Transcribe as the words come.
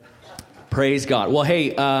Praise God. Well,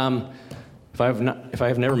 hey, if I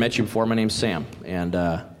have never met you before, my name's Sam,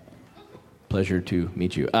 and pleasure to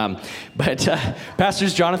meet you. But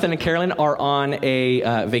Pastors Jonathan and Carolyn are on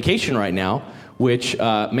a vacation right now, which,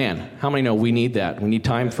 man, how many know we need that? We need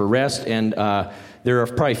time for rest, and there are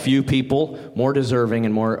probably few people more deserving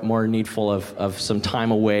and more needful of some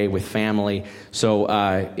time away with family.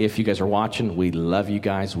 So if you guys are watching, we love you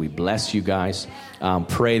guys. We bless you guys.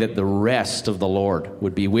 Pray that the rest of the Lord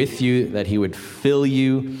would be with you, that he would fill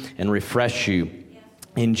you and refresh you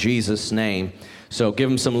in Jesus' name. So give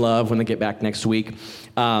them some love when they get back next week.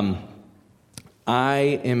 I'm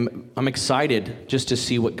excited just to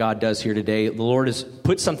see what God does here today. The Lord has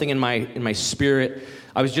put something in my spirit.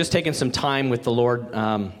 I was just taking some time with the Lord,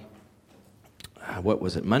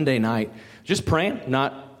 Monday night, just praying,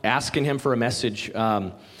 not asking him for a message,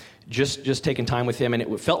 just taking time with him, and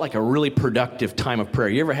it felt like a really productive time of prayer.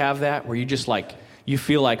 You ever have that, where you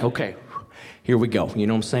feel like, okay, here we go, you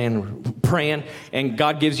know what I'm saying, praying, and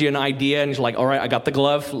God gives you an idea, and he's like, all right, I got the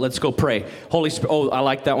glove, let's go pray. Holy Spirit, I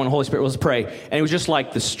like that one, Holy Spirit, let's pray. And it was just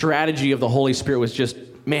like the strategy of the Holy Spirit was just,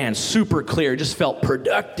 man, super clear. It just felt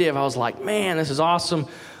productive. I was like, man, this is awesome.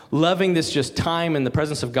 Loving this just time in the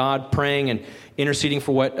presence of God, praying and interceding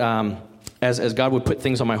for what, as God would put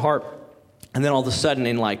things on my heart. And then all of a sudden,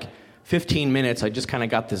 in like 15 minutes, I just kind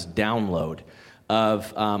of got this download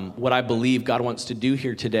of what I believe God wants to do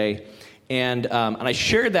here today. And I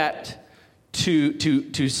shared that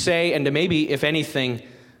to say, and to maybe, if anything,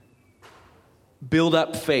 build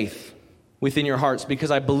up faith within your hearts, because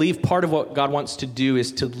I believe part of what God wants to do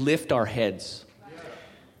is to lift our heads.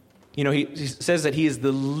 You know, he says that he is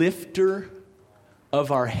the lifter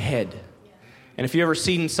of our head. And if you've ever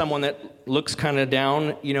seen someone that looks kind of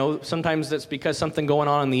down, you know, sometimes that's because something going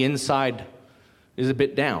on the inside is a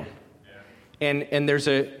bit down. And there's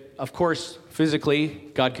of course, physically,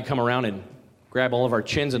 God could come around and grab all of our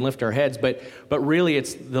chins and lift our heads, but really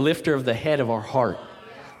it's the lifter of the head of our heart.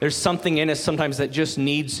 There's something in us sometimes that just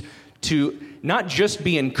needs to not just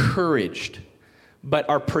be encouraged, but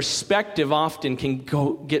our perspective often can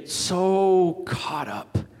get so caught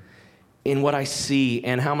up in what I see.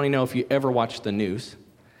 And how many know, if you ever watch the news,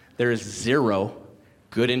 there is zero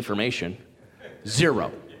good information.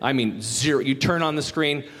 Zero. I mean, zero. You turn on the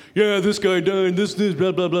screen, yeah, this guy died, this,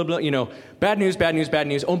 blah, blah, blah, blah. You know, bad news, bad news, bad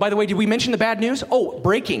news. Oh, and by the way, did we mention the bad news? Oh,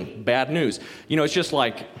 breaking bad news. You know, it's just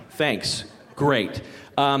like, thanks, great.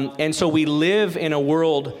 And so we live in a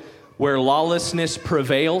world where lawlessness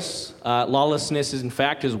prevails. Lawlessness, in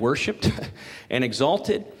fact, is worshipped and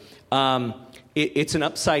exalted. It's an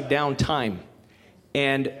upside-down time.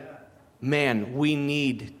 And, man, we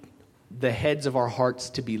need the heads of our hearts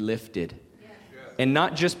to be lifted. And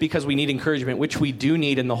not just because we need encouragement, which we do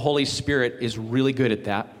need, and the Holy Spirit is really good at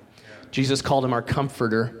that. Jesus called him our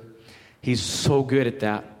comforter. He's so good at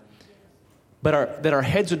that. But that our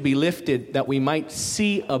heads would be lifted, that we might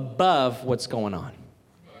see above what's going on.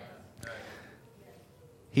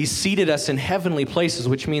 He's seated us in heavenly places,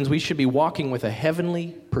 which means we should be walking with a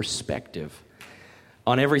heavenly perspective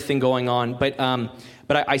on everything going on. But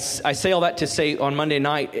I say all that to say, on Monday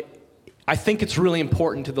night, I think it's really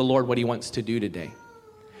important to the Lord what he wants to do today.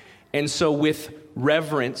 And so with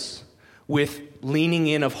reverence, with leaning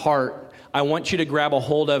in of heart, I want you to grab a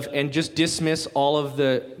hold of and just dismiss all of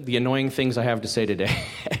the annoying things I have to say today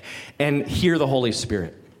and hear the Holy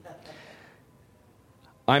Spirit.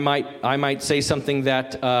 I might say something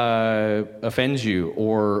that offends you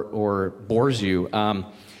or bores you.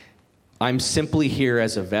 I'm simply here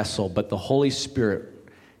as a vessel, but the Holy Spirit,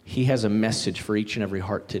 he has a message for each and every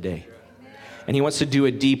heart today. And he wants to do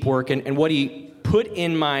a deep work. And what he put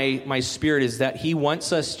in my spirit is that he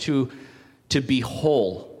wants us to be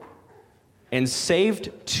whole and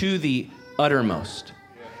saved to the uttermost.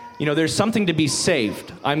 You know, there's something to be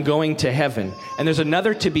saved. I'm going to heaven. And there's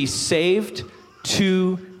another to be saved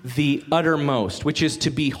to the uttermost, which is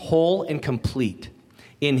to be whole and complete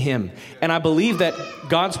in him. And I believe that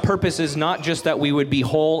God's purpose is not just that we would be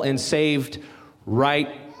whole and saved right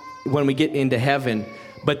when we get into heaven,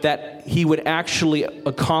 but that he would actually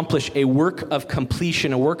accomplish a work of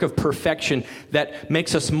completion, a work of perfection that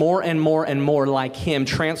makes us more and more and more like him,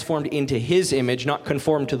 transformed into his image, not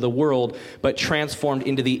conformed to the world, but transformed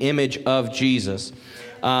into the image of Jesus.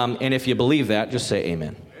 And if you believe that, just say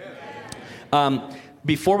amen.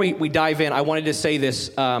 Before we dive in, I wanted to say this.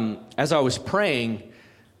 As I was praying,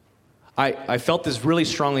 I felt this really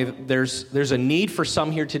strongly. There's a need for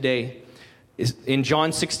some here today. In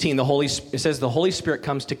John 16, it says the Holy Spirit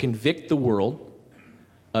comes to convict the world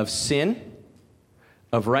of sin,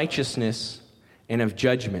 of righteousness, and of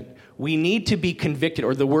judgment. We need to be convicted,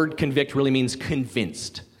 or the word convict really means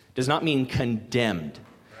convinced. does not mean condemned.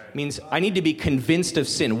 It means I need to be convinced of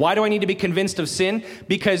sin. Why do I need to be convinced of sin?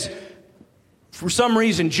 Because for some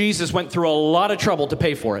reason, Jesus went through a lot of trouble to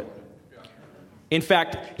pay for it. In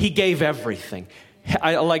fact, he gave everything.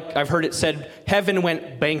 I've heard it said, heaven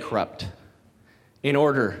went bankrupt in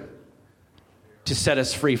order to set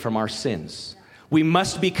us free from our sins. We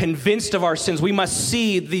must be convinced of our sins. We must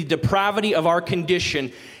see the depravity of our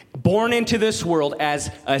condition, born into this world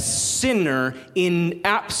as a sinner in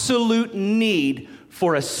absolute need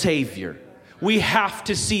for a Savior. We have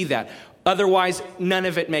to see that. Otherwise, none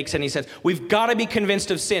of it makes any sense. We've got to be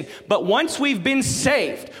convinced of sin. But once we've been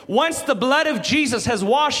saved, once the blood of Jesus has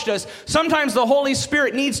washed us, sometimes the Holy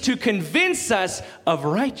Spirit needs to convince us of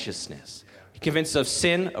righteousness. Convinced of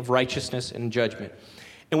sin, of righteousness, and judgment.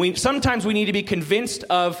 And sometimes we need to be convinced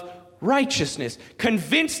of righteousness.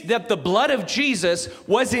 Convinced that the blood of Jesus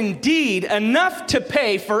was indeed enough to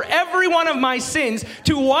pay for every one of my sins,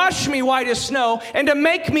 to wash me white as snow, and to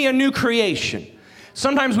make me a new creation.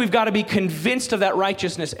 Sometimes we've got to be convinced of that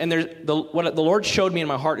righteousness. And what the Lord showed me in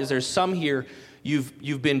my heart is there's some here,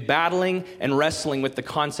 you've been battling and wrestling with the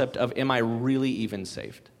concept of, am I really even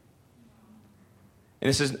saved? And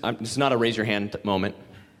this is not a raise your hand moment.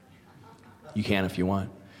 You can if you want.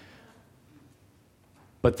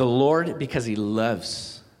 But the Lord, because he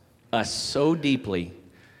loves us so deeply,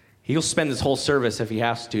 he'll spend this whole service, if he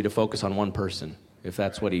has to focus on one person, if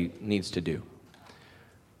that's what he needs to do.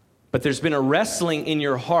 But there's been a wrestling in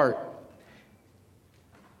your heart,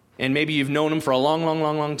 and maybe you've known him for a long, long,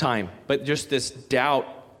 long, long time, but just this doubt,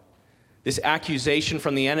 this accusation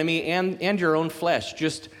from the enemy and your own flesh,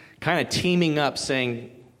 just kind of teaming up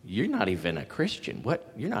saying, you're not even a Christian.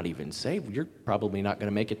 What? You're not even saved. You're probably not going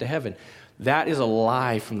to make it to heaven. That is a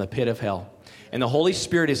lie from the pit of hell. And the Holy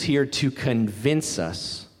Spirit is here to convince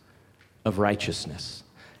us of righteousness.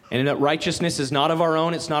 And that righteousness is not of our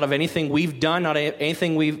own. It's not of anything we've done, not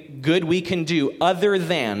anything good we can do, other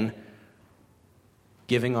than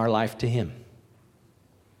giving our life to him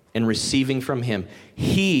and receiving from him.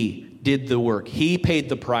 He did the work. He paid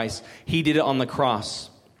the price. He did it on the cross.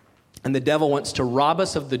 And the devil wants to rob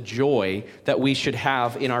us of the joy that we should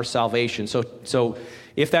have in our salvation. So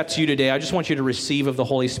if that's you today, I just want you to receive of the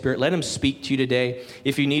Holy Spirit. Let him speak to you today.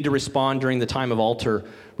 If you need to respond during the time of altar,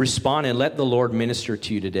 respond and let the Lord minister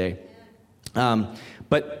to you today.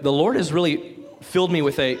 But the Lord has really filled me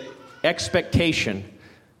with an expectation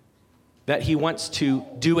that he wants to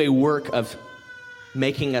do a work of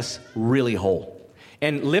making us really whole.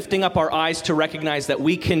 And lifting up our eyes to recognize that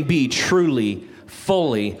we can be truly,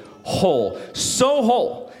 fully whole. So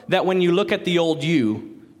whole that when you look at the old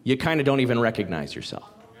you kind of don't even recognize yourself.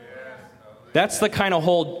 That's the kind of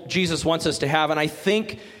whole Jesus wants us to have. And I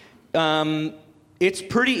think it's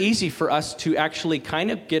pretty easy for us to actually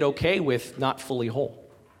kind of get okay with not fully whole.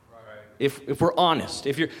 If we're honest,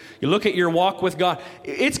 if you look at your walk with God,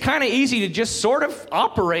 it's kind of easy to just sort of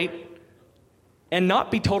operate and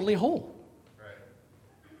not be totally whole.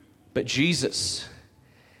 But Jesus,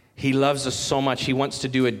 he loves us so much. He wants to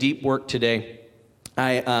do a deep work today.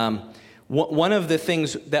 One of the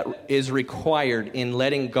things that is required in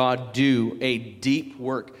letting God do a deep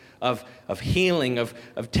work of healing, of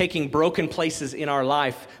taking broken places in our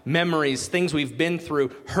life, memories, things we've been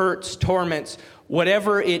through, hurts, torments,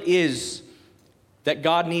 whatever it is that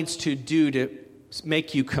God needs to do to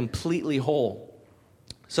make you completely whole.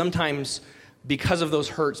 Sometimes because of those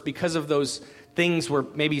hurts, because of those things where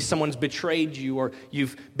maybe someone's betrayed you or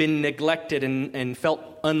you've been neglected and felt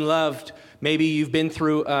unloved. Maybe you've been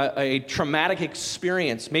through a traumatic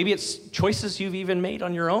experience. Maybe it's choices you've even made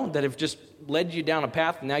on your own that have just led you down a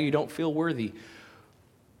path and now you don't feel worthy.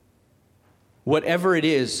 Whatever it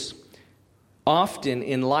is, often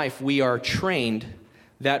in life we are trained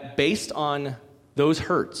that based on those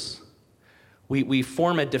hurts, we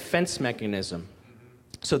form a defense mechanism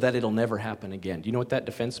so that it'll never happen again. Do you know what that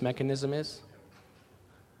defense mechanism is?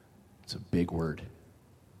 It's a big word.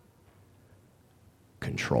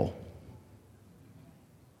 Control.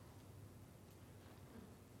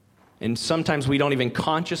 And sometimes we don't even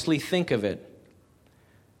consciously think of it.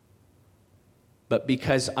 But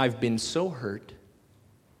because I've been so hurt,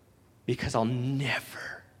 because I'll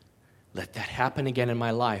never let that happen again in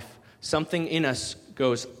my life, something in us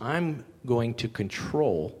goes, I'm going to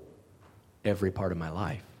control every part of my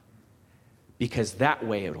life. Because that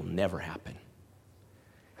way it'll never happen.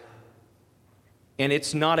 And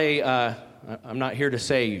it's not I'm not here to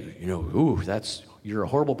say, you're a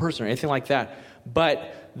horrible person or anything like that.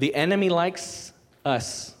 But the enemy likes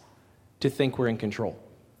us to think we're in control.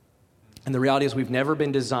 And the reality is we've never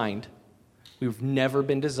been designed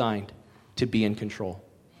to be in control.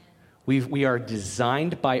 We are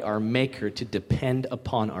designed by our Maker to depend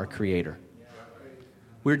upon our Creator.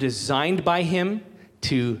 We're designed by Him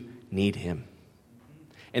to need Him.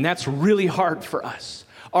 And that's really hard for us.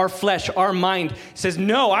 Our flesh, our mind says,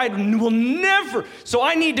 no, I will never. So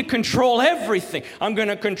I need to control everything. I'm going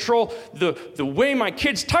to control the way my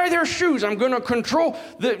kids tie their shoes. I'm going to control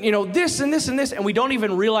this and this and this. And we don't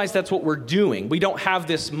even realize that's what we're doing. We don't have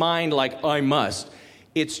this mind like, I must.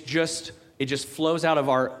 It just flows out of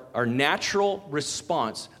our natural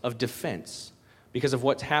response of defense because of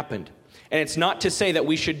what's happened. And it's not to say that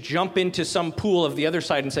we should jump into some pool of the other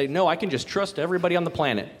side and say, no, I can just trust everybody on the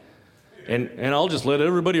planet. And I'll just let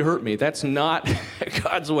everybody hurt me. That's not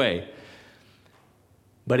God's way.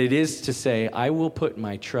 But it is to say, I will put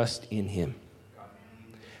my trust in Him.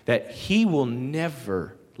 That He will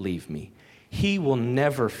never leave me. He will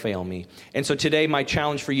never fail me. And so today my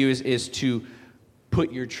challenge for you is to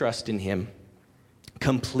put your trust in Him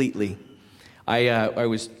completely. I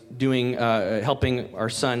was doing helping our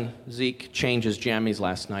son Zeke change his jammies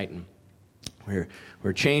last night, and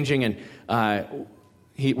we're changing, and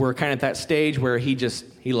we're kind of at that stage where he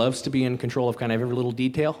loves to be in control of kind of every little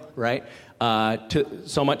detail, right?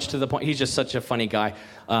 So much to the point, he's just such a funny guy.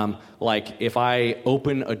 Like if I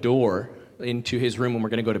open a door into his room when we're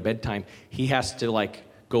going to go to bedtime, he has to like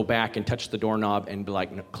go back and touch the doorknob and be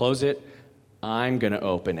like, no, close it. I'm going to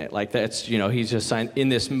open it. Like that's, he's just in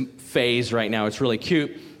this phase right now. It's really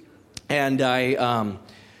cute. And anyway,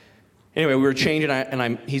 we were changing,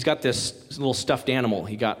 and he's got this little stuffed animal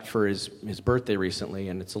he got for his birthday recently,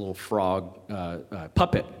 and it's a little frog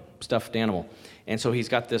puppet stuffed animal. And so he's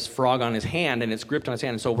got this frog on his hand, and it's gripped on his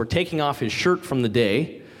hand. And so we're taking off his shirt from the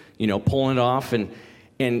day, pulling it off, and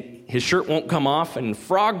his shirt won't come off, and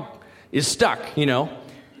frog is stuck,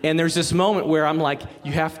 And there's this moment where I'm like,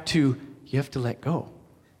 you have to let go.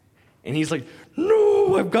 And he's like,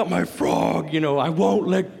 no, I've got my frog. I won't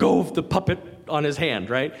let go of the puppet on his hand,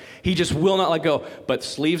 right? He just will not let go. But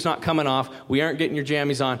sleeve's not coming off. We aren't getting your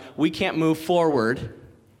jammies on. We can't move forward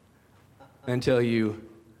until you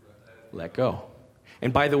let go.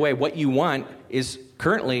 And by the way, what you want is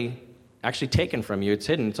currently actually taken from you. It's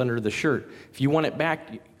hidden. It's under the shirt. If you want it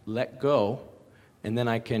back, let go, and then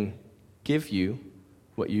I can give you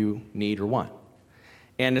what you need or want.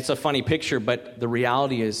 And it's a funny picture, but the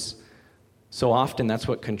reality is so often that's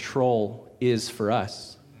what control is for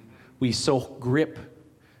us. We so grip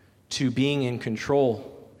to being in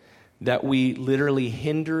control that we literally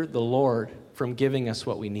hinder the Lord from giving us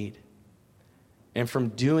what we need and from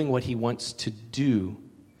doing what He wants to do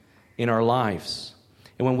in our lives.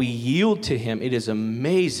 And when we yield to Him, it is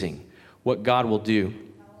amazing what God will do.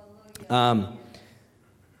 So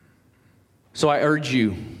I urge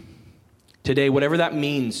you today, whatever that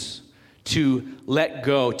means, to let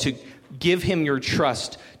go, to give Him your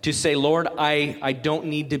trust, to say, Lord, I don't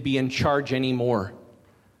need to be in charge anymore.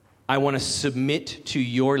 I want to submit to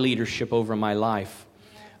your leadership over my life.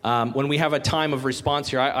 When we have a time of response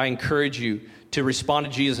here, I encourage you to respond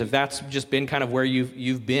to Jesus. If that's just been kind of where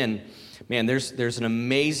you've been, man, there's an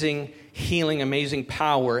amazing healing, amazing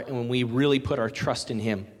power, and when we really put our trust in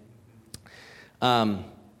Him.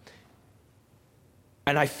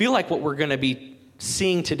 And I feel like what we're going to be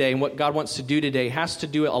seeing today and what God wants to do today has to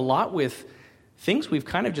do a lot with things we've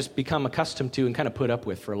kind of just become accustomed to and kind of put up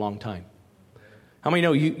with for a long time. How many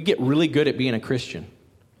know you get really good at being a Christian?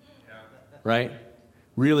 Right?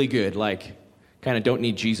 Really good, like kind of don't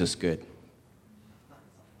need Jesus good.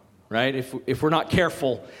 Right? If we're not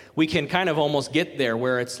careful, we can kind of almost get there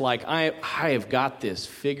where it's like, I have got this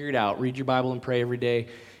figured out. Read your Bible and pray every day.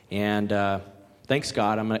 And thanks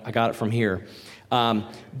God, I got it from here.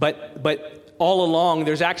 But all along,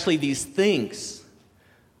 there's actually these things,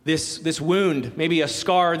 this wound, maybe a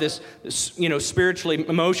scar, this spiritually,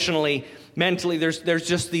 emotionally, mentally. There's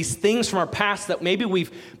just these things from our past that maybe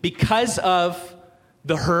we've, because of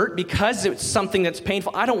the hurt, because it's something that's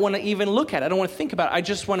painful, I don't want to even look at it. I don't want to think about it. I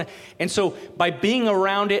just want to. And so by being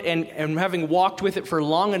around it and having walked with it for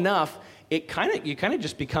long enough, you kind of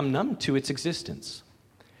just become numb to its existence.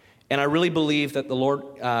 And I really believe that the Lord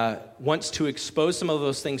wants to expose some of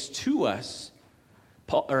those things to us.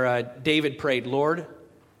 David prayed, Lord,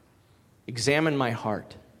 examine my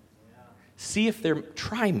heart.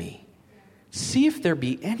 Try me. See if there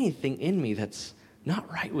be anything in me that's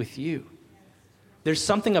not right with you. There's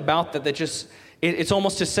something about that just, it's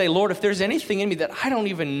almost to say, Lord, if there's anything in me that I don't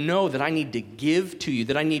even know that I need to give to you,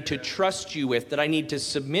 that I need to trust you with, that I need to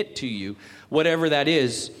submit to you, whatever that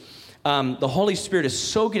is, the Holy Spirit is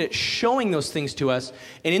so good at showing those things to us.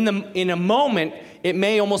 And in a moment, it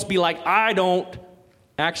may almost be like, I don't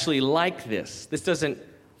actually like this. This doesn't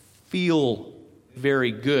feel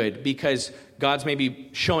very good because God's maybe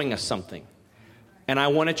showing us something. And I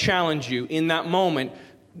want to challenge you in that moment,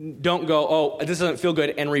 don't go, oh, this doesn't feel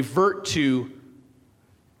good, and revert to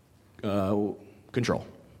control.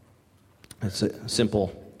 That's a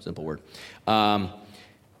simple word.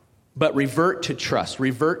 But revert to trust.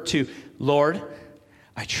 Revert to, Lord,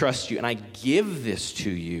 I trust you, and I give this to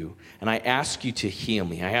you, and I ask you to heal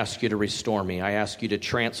me. I ask you to restore me. I ask you to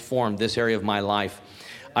transform this area of my life.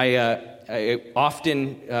 I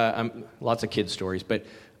often, lots of kids' stories, but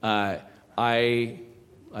I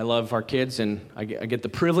love our kids, and I get the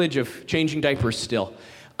privilege of changing diapers still.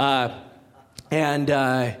 And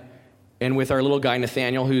with our little guy,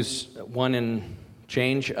 Nathaniel, who's 1 and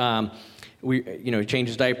change, he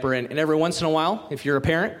changes diaper, and every once in a while, if you're a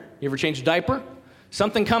parent, you ever change a diaper?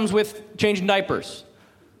 Something comes with changing diapers.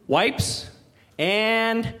 Wipes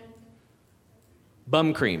and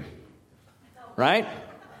bum cream, right?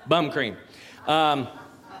 Bum cream.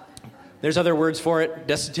 There's other words for it,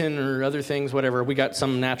 Desitin or other things, whatever. We got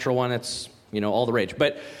some natural one that's, all the rage.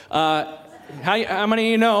 But how many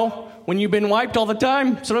of you know when you've been wiped all the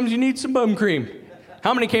time, sometimes you need some bum cream?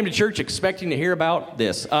 How many came to church expecting to hear about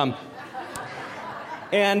this? But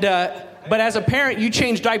as a parent, you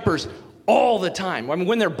change diapers all the time. I mean,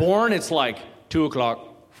 when they're born, it's like 2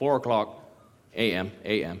 o'clock, 4 o'clock, a.m.,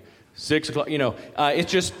 6 o'clock.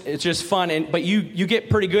 It's just fun. But you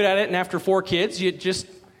get pretty good at it. And after 4 kids,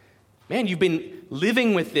 you've been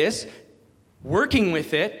living with this, working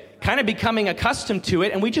with it, kind of becoming accustomed to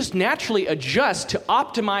it, and we just naturally adjust to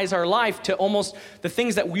optimize our life to almost the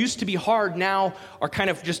things that used to be hard now are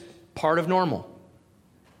kind of just part of normal.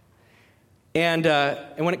 And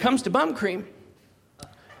when it comes to bum cream,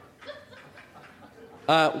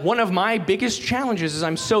 one of my biggest challenges is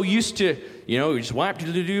I'm so used to, you just wipe, put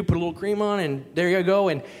a little cream on, and there you go,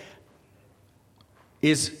 and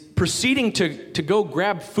is proceeding to go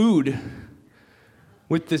grab food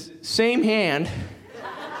with the same hand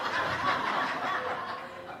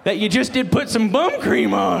that you just did put some bum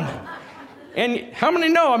cream on. And how many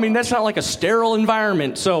know? I mean, that's not like a sterile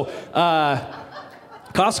environment. So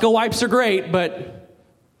Costco wipes are great, but,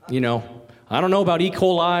 I don't know about E.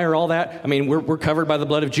 coli or all that. I mean, we're covered by the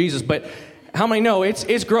blood of Jesus. But how many know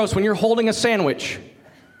it's gross when you're holding a sandwich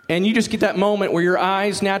and you just get that moment where your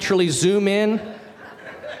eyes naturally zoom in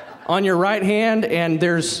on your right hand and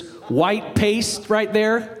there's white paste right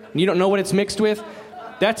there and you don't know what it's mixed with?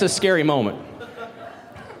 That's a scary moment.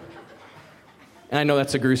 And I know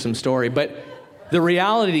that's a gruesome story, but the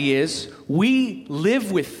reality is we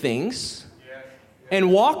live with things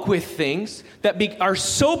and walk with things that are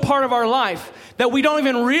so part of our life that we don't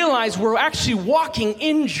even realize we're actually walking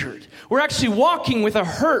injured. We're actually walking with a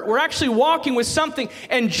hurt. We're actually walking with something.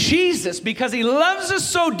 And Jesus, because he loves us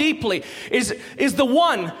so deeply, is the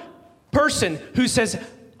one person who says,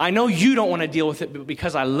 I know you don't want to deal with it, but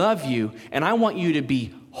because I love you and I want you to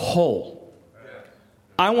be whole.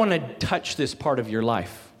 I want to touch this part of your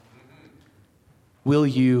life. Will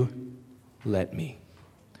you let me?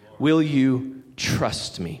 Will you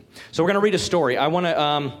trust me? So we're going to read a story. I want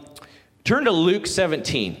to turn to Luke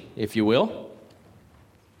 17, if you will.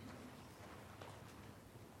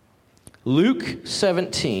 Luke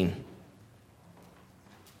 17.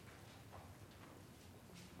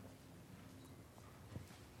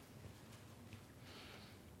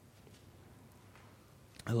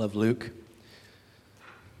 I love Luke.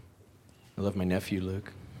 I love my nephew,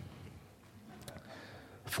 Luke.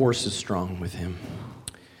 Force is strong with him.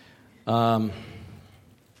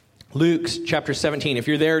 Luke chapter 17. If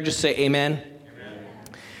you're there, just say amen. Amen.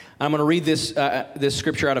 I'm going to read this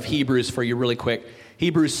scripture out of Hebrews for you really quick.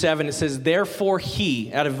 Hebrews 7, it says, therefore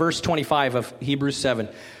he, out of verse 25 of Hebrews 7,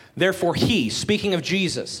 therefore he, speaking of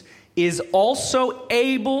Jesus, is also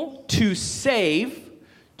able to save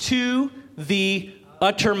to the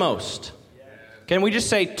uttermost. Can we just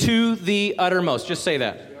say to the uttermost? Just say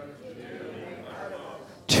that.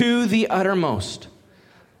 To the uttermost.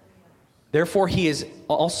 Therefore, he is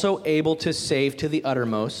also able to save to the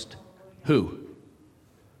uttermost. Who?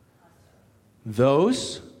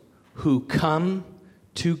 Those who come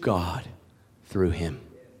to God through him.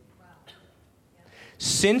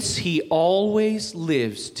 Since he always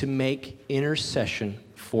lives to make intercession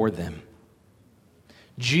for them.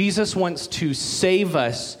 Jesus wants to save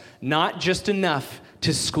us, not just enough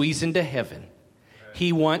to squeeze into heaven.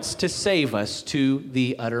 He wants to save us to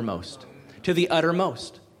the uttermost. To the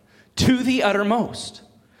uttermost. To the uttermost.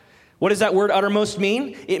 What does that word uttermost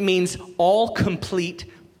mean? It means all complete,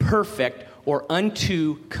 perfect, or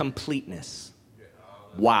unto completeness.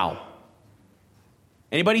 Wow.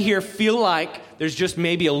 Anybody here feel like there's just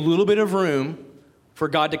maybe a little bit of room for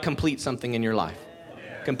God to complete something in your life.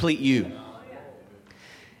 Complete you.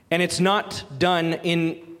 And it's not done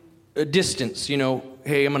in a distance,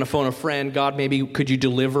 hey, I'm going to phone a friend. God, maybe could you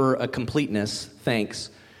deliver a completeness? Thanks.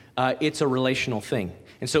 It's a relational thing.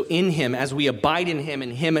 And so in him, as we abide in him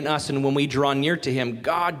and him and us, and when we draw near to him,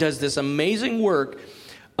 God does this amazing work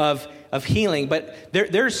of healing. But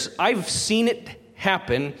I've seen it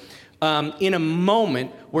happen in a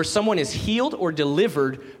moment where someone is healed or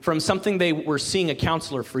delivered from something they were seeing a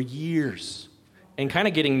counselor for years and kind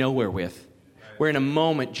of getting nowhere with, where in a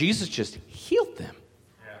moment, Jesus just healed them.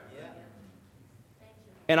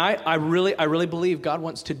 And I really believe God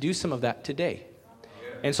wants to do some of that today.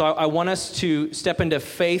 And so I want us to step into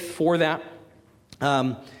faith for that,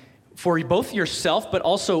 for both yourself, but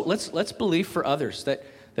also let's believe for others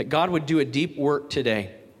that God would do a deep work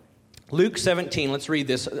today. Luke 17, let's read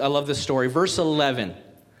this. I love this story. Verse 11,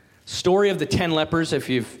 story of the 10 lepers. If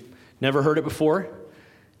you've never heard it before,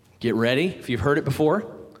 get ready. If you've heard it before,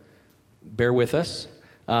 bear with us.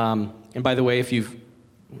 And by the way, if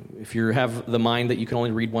you have the mind that you can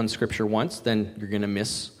only read one scripture once, then you're going to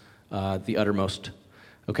miss the uttermost.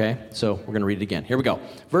 Okay, so we're going to read it again. Here we go.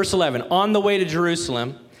 Verse 11, on the way to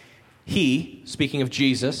Jerusalem, he, speaking of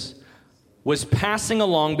Jesus, was passing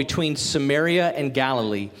along between Samaria and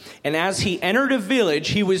Galilee. And as he entered a village,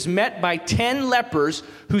 he was met by 10 lepers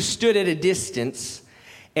who stood at a distance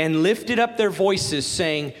and lifted up their voices,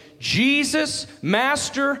 saying, Jesus,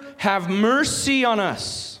 Master, have mercy on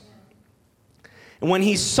us. And when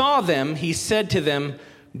he saw them, he said to them,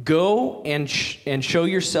 go and show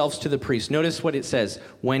yourselves to the priest. Notice what it says,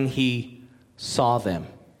 when he saw them.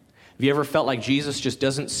 Have you ever felt like Jesus just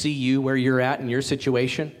doesn't see you where you're at in your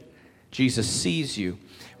situation? Jesus sees you.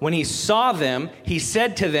 When he saw them, he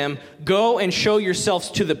said to them, go and show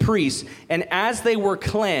yourselves to the priest. And as they were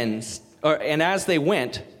cleansed, and as they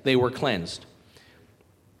went, they were cleansed.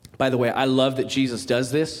 By the way, I love that Jesus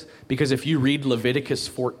does this, because if you read Leviticus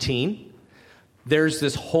 14, there's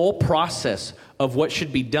this whole process of what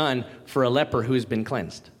should be done for a leper who has been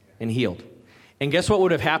cleansed and healed. And guess what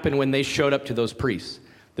would have happened when they showed up to those priests?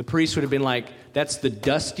 The priests would have been like, that's the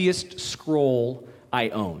dustiest scroll I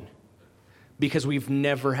own, because we've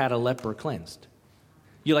never had a leper cleansed.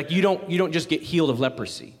 You don't just get healed of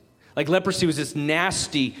leprosy. Like leprosy was this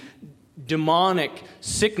nasty, demonic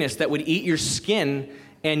sickness that would eat your skin,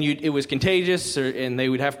 and it was contagious, and they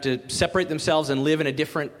would have to separate themselves and live in a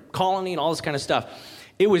different colony and all this kind of stuff.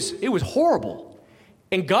 It was horrible.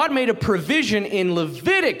 And God made a provision in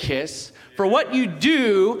Leviticus for what you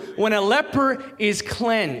do when a leper is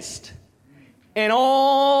cleansed. And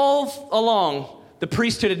all along, the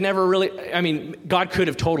priesthood had never really, God could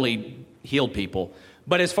have totally healed people.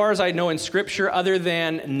 But as far as I know in Scripture, other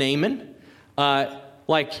than Naaman,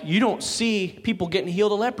 you don't see people getting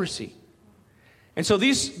healed of leprosy. And so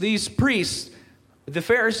these priests, the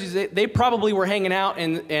Pharisees, they probably were hanging out,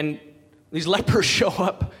 and these lepers show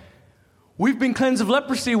up. We've been cleansed of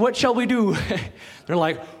leprosy. What shall we do? They're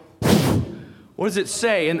like, what does it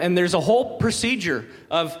say? And there's a whole procedure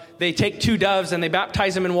of they take 2 doves and they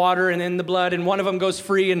baptize them in water and in the blood, and one of them goes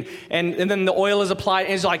free, and then the oil is applied.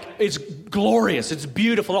 And it's glorious. It's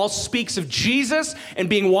beautiful. It all speaks of Jesus and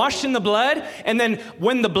being washed in the blood. And then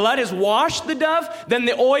when the blood has washed the dove, then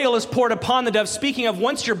the oil is poured upon the dove. Speaking of,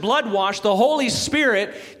 once you're blood washed, the Holy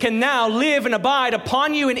Spirit can now live and abide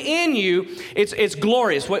upon you and in you. It's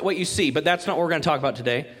glorious what you see, but that's not what we're going to talk about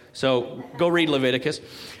today. So go read Leviticus.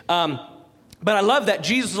 But I love that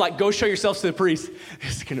Jesus was like, go show yourselves to the priest.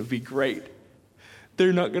 It's going to be great.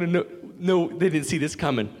 They're not going to know. No, they didn't see this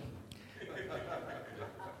coming.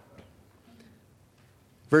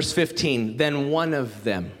 Verse 15, then one of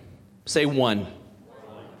them. Say one.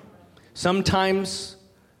 Sometimes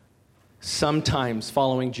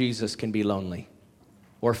following Jesus can be lonely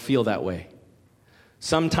or feel that way.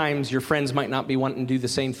 Sometimes your friends might not be wanting to do the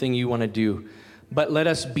same thing you want to do, but let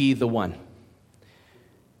us be the one.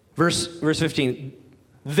 Verse 15,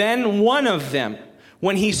 then one of them,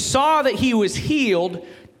 when he saw that he was healed,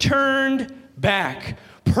 turned back,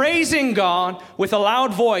 praising God with a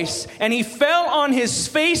loud voice, and he fell on his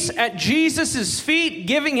face at Jesus' feet,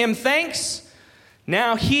 giving him thanks.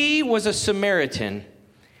 Now he was a Samaritan.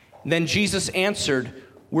 Then Jesus answered,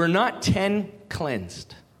 we're not 10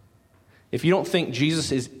 cleansed. If you don't think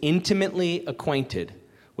Jesus is intimately acquainted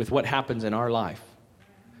with what happens in our life,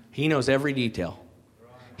 he knows every detail.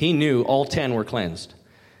 He knew all 10 were cleansed.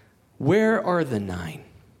 Where are the 9?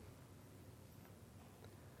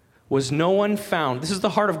 Was no one found? This is the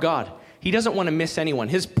heart of God. He doesn't want to miss anyone.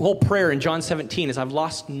 His whole prayer in John 17 is, I've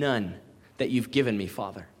lost none that you've given me,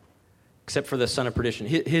 Father, except for the son of perdition.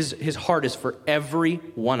 His heart is for every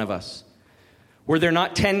one of us. Were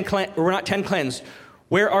not 10 cleansed?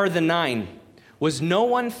 Where are the 9? Was no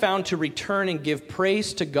one found to return and give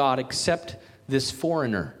praise to God except this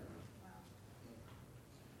foreigner?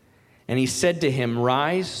 And he said to him,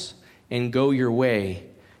 rise and go your way.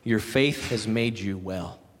 Your faith has made you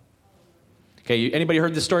well. Okay, anybody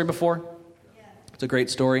heard this story before? Yeah. It's a great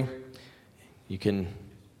story. You can,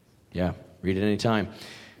 read it anytime.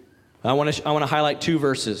 I want to highlight 2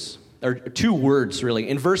 verses, or 2 words really.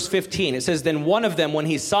 In verse 15, it says, then one of them, when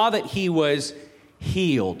he saw that he was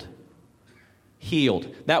healed.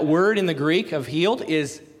 That word in the Greek of healed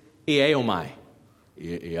is iaomai.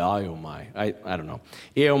 I don't know.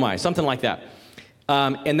 Iaomai, something like that.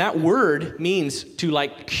 And that word means to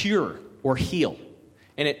like cure or heal.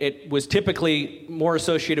 And it was typically more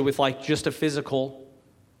associated with like just a physical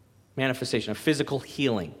manifestation, a physical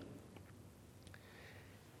healing.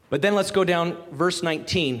 But then let's go down verse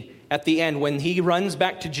 19 at the end when he runs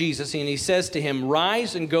back to Jesus and he says to him,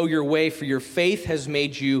 rise and go your way, for your faith has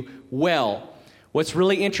made you well. What's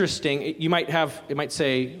really interesting, it might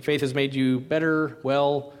say faith has made you better,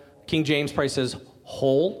 well. King James probably says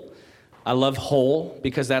whole. I love whole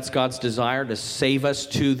because that's God's desire to save us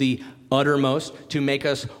to the uttermost, to make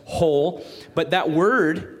us whole. But that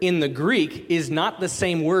word in the Greek is not the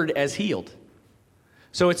same word as healed.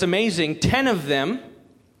 So it's amazing. 10 of them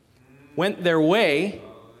went their way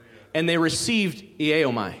and they received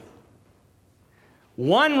iaomai.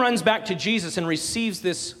 One runs back to Jesus and receives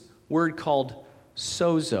this word called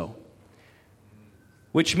sozo,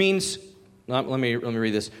 which means, let me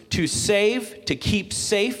read this, to save, to keep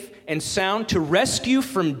safe and sound, to rescue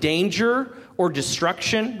from danger or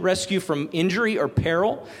destruction, rescue from injury or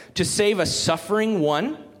peril, to save a suffering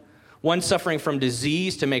one suffering from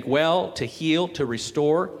disease, to make well, to heal, to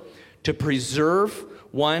restore, to preserve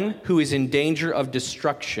one who is in danger of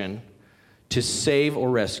destruction, to save or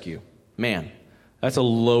rescue. Man, that's a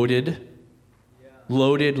loaded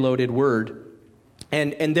word.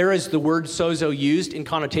 And there is the word sozo used in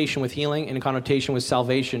connotation with healing and in connotation with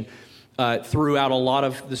salvation throughout a lot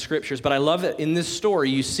of the scriptures. But I love that in this story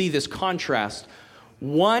you see this contrast.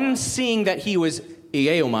 One seeing that he was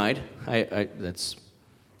iaomai.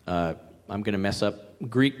 I'm going to mess up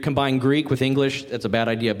Greek. Combine Greek with English. That's a bad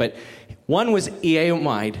idea. But one was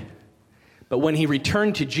iaomai, but when he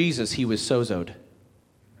returned to Jesus, he was sozoed.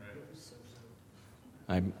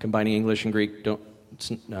 I'm combining English and Greek.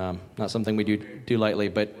 It's not something we do lightly,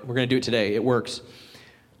 but we're going to do it today. It works.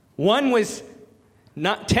 10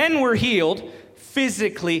 were healed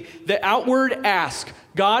physically. The outward ask,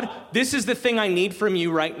 God, this is the thing I need from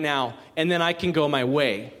you right now, and then I can go my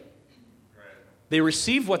way. They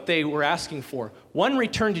received what they were asking for. One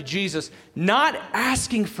returned to Jesus, not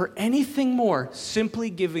asking for anything more, simply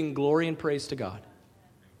giving glory and praise to God.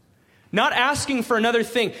 Not asking for another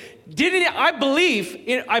thing. I believe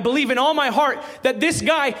in all my heart that this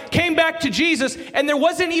guy came back to Jesus and there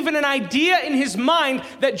wasn't even an idea in his mind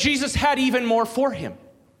that Jesus had even more for him.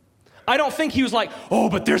 I don't think he was like, oh,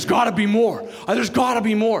 but there's got to be more. There's got to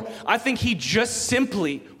be more. I think he just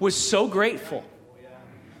simply was so grateful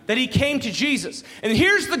that he came to Jesus. And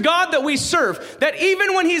here's the God that we serve, that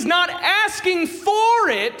even when he's not asking for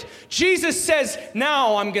it, Jesus says,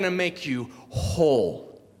 now I'm going to make you whole.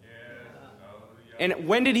 And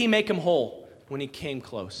when did he make him whole? When he came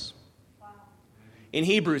close. In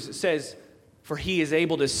Hebrews it says, for he is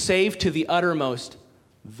able to save to the uttermost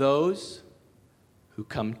those who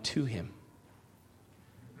come to him.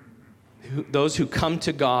 Those who come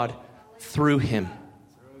to God through him.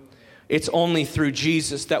 It's only through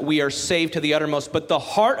Jesus that we are saved to the uttermost. But the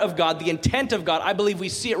heart of God, the intent of God, I believe we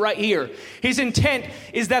see it right here. His intent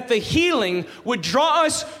is that the healing would draw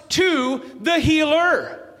us to the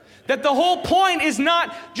healer. That the whole point is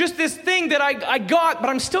not just this thing that I got, but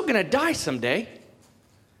I'm still going to die someday.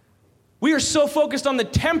 We are so focused on the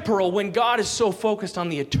temporal when God is so focused on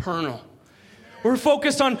the eternal. We're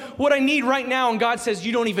focused on what I need right now, and God says,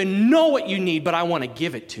 you don't even know what you need, but I want to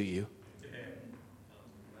give it to you.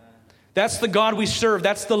 That's the God we serve.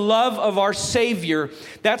 That's the love of our Savior.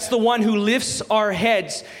 That's the one who lifts our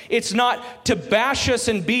heads. It's not to bash us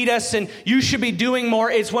and beat us and you should be doing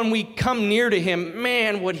more. It's when we come near to him,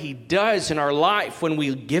 man, what he does in our life when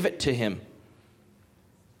we give it to him.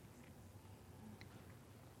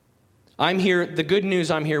 I'm here. The good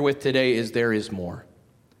news I'm here with today is there is more.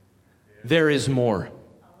 There is more.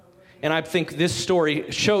 And I think this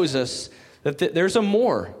story shows us that there's a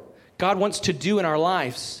more God wants to do in our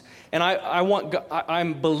lives. And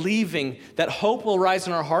I'm believing that hope will rise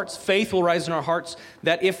in our hearts, faith will rise in our hearts,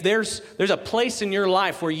 that if there's a place in your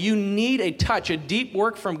life where you need a touch, a deep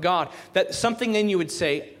work from God, that something in you would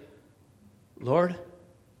say, Lord,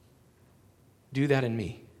 do that in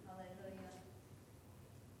me.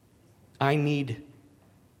 I need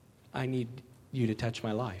you to touch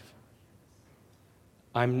my life.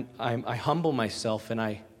 I humble myself, and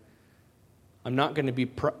I'm not going to be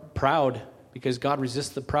proud, because God resists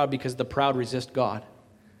the proud, because the proud resist God.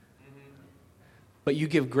 But you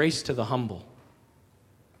give grace to the humble.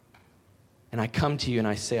 And I come to you and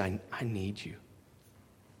I say, I need you.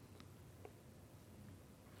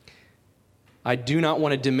 I do not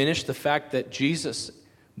want to diminish the fact that Jesus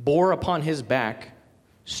bore upon his back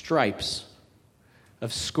stripes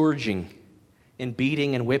of scourging and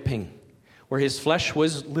beating and whipping, where his flesh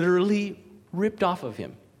was literally ripped off of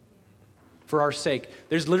him for our sake.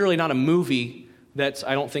 There's literally not a movie that's,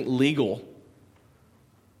 I don't think, legal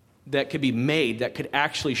that could be made that could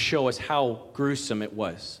actually show us how gruesome it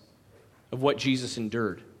was of what Jesus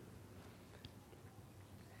endured.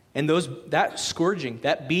 And that scourging,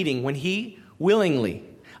 that beating, when he willingly,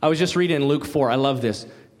 I was just reading in Luke 4, I love this.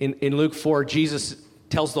 In Luke 4, Jesus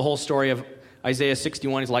tells the whole story of Isaiah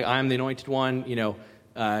 61. He's like, I am the anointed one,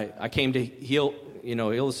 I came to heal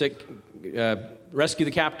the sick, rescue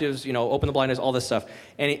the captives, open the blind eyes, all this stuff.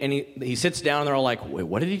 And he sits down, and they're all like, wait,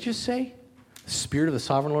 what did he just say? The Spirit of the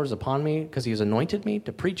Sovereign Lord is upon me because he has anointed me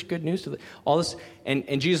to preach good news to all this.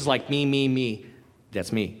 And Jesus is like, me.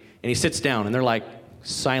 That's me. And he sits down, and they're like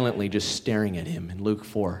silently just staring at him in Luke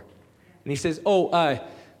 4. And he says,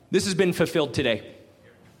 this has been fulfilled today.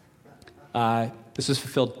 This is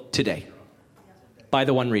fulfilled today by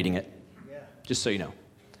the one reading it, just so you know.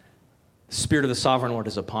 The Spirit of the Sovereign Lord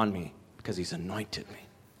is upon me because he's anointed me.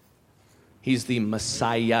 He's the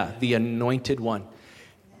Messiah, the anointed one.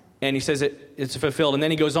 And he says it's fulfilled. And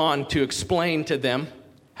then he goes on to explain to them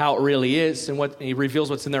how it really is, and he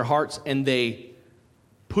reveals what's in their hearts. And they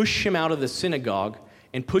push him out of the synagogue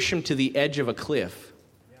and push him to the edge of a cliff,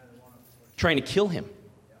 trying to kill him.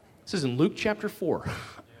 This is in Luke chapter 4.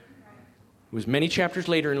 It was many chapters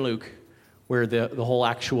later in Luke where the whole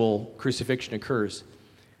actual crucifixion occurs.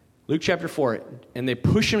 Luke chapter 4, and they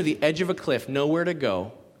push him to the edge of a cliff, nowhere to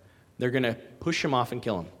go. They're going to push him off and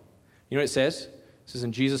kill him. You know what it says? It says,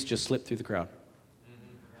 and Jesus just slipped through the crowd.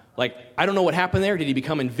 Like, I don't know what happened there. Did he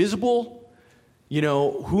become invisible?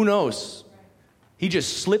 Who knows? He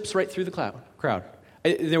just slips right through the crowd.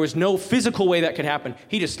 There was no physical way that could happen.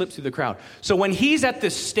 He just slipped through the crowd. So when he's at the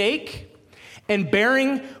stake and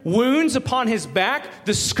bearing wounds upon his back,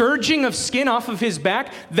 the scourging of skin off of his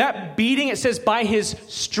back, that beating, it says, by his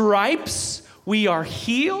stripes we are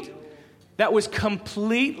healed. That was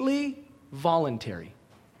completely voluntary.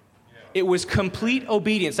 It was complete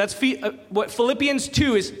obedience. That's what Philippians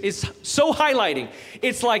 2 is so highlighting.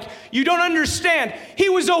 It's like, you don't understand. He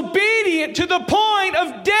was obedient to the point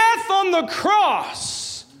of death on the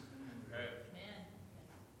cross.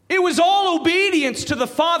 It was all obedience to the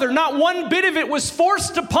Father. Not one bit of it was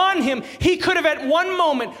forced upon him. He could have at one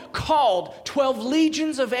moment called 12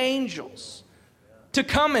 legions of angels to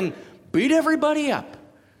come and beat everybody up.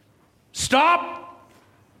 Stop.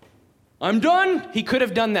 I'm done. He could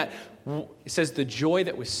have done that. It says the joy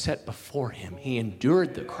that was set before him, he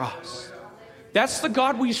endured the cross. That's the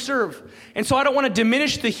God we serve. And so I don't want to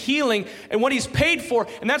diminish the healing and what he's paid for.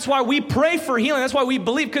 And that's why we pray for healing. That's why we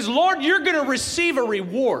believe. Because, Lord, you're going to receive a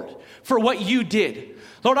reward for what you did.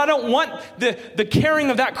 Lord, I don't want the carrying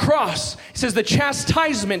of that cross. It says the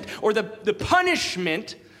chastisement or the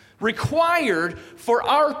punishment required for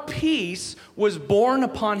our peace was borne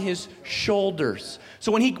upon his shoulders.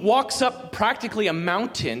 So when he walks up practically a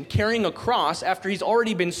mountain carrying a cross after he's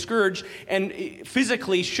already been scourged and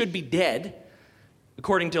physically should be dead,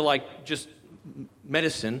 according to just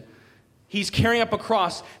medicine, he's carrying up a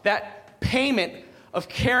cross. That payment of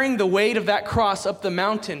carrying the weight of that cross up the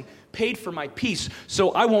mountain paid for my peace.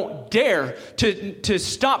 So I won't dare to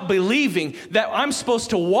stop believing that I'm supposed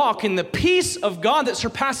to walk in the peace of God that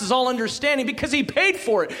surpasses all understanding because he paid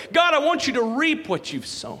for it. God, I want you to reap what you've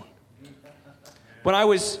sown.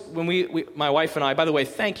 When we my wife and I, by the way,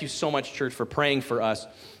 thank you so much, church, for praying for us.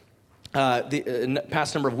 The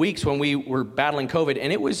past number of weeks when we were battling COVID,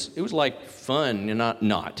 and it was like fun and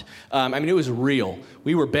not. It was real.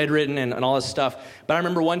 We were bedridden and all this stuff. But I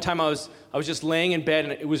remember one time I was just laying in bed,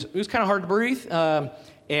 and it was kind of hard to breathe, and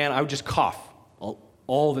I would just cough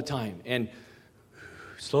all the time, and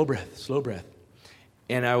slow breath,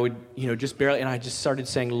 and I would just barely, and I just started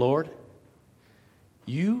saying, Lord,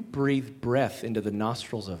 you breathed breath into the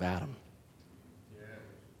nostrils of Adam.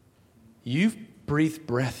 You've breathed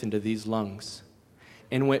breath into these lungs.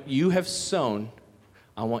 And what you have sown,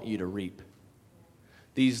 I want you to reap.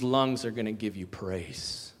 These lungs are going to give you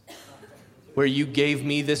praise. Where you gave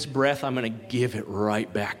me this breath, I'm going to give it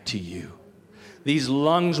right back to you. These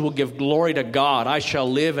lungs will give glory to God. I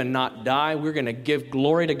shall live and not die. We're going to give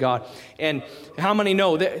glory to God. And how many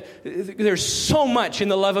know that there's so much in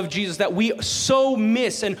the love of Jesus that we so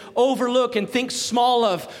miss and overlook and think small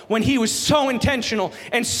of, when he was so intentional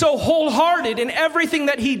and so wholehearted in everything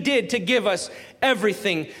that he did to give us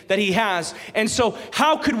everything that he has. And so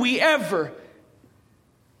how could we ever,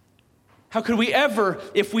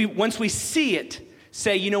 if once we see it,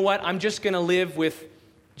 say, you know what, I'm just going to live with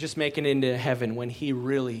just making it into heaven, when he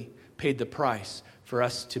really paid the price for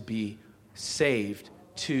us to be saved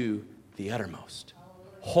to the uttermost,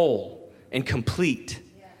 whole and complete.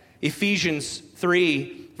 Ephesians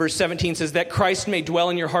 3 verse 17 says that Christ may dwell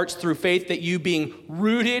in your hearts through faith, that you being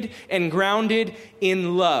rooted and grounded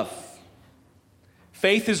in love.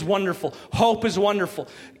 Faith is wonderful. Hope is wonderful.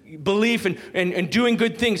 Belief and doing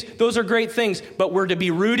good things, those are great things, but we're to be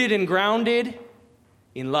rooted and grounded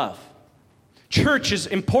in love. Church is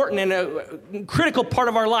important and a critical part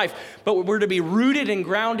of our life, but we're to be rooted and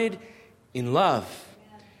grounded in love.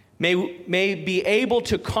 May be able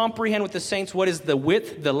to comprehend with the saints what is the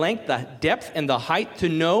width, the length, the depth, and the height, to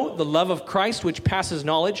know the love of Christ which passes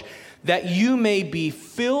knowledge, that you may be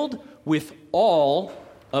filled with all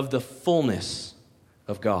of the fullness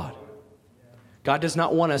of God. God does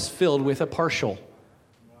not want us filled with a partial.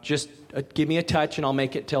 Just give me a touch and I'll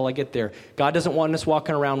make it till I get there. God doesn't want us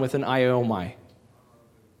walking around with an I, oh my,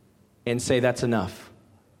 and say that's enough.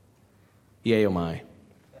 Yea, oh my.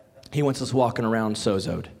 He wants us walking around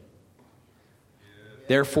sozoed.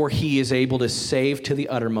 Therefore, he is able to save to the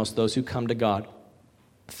uttermost those who come to God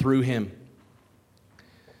through him.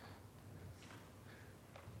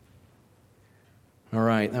 All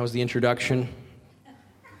right, that was the introduction.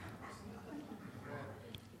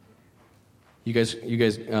 You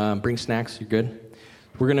guys bring snacks? You're good?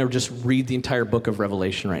 We're going to just read the entire book of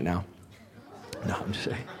Revelation right now. No, I'm just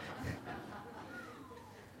saying.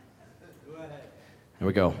 There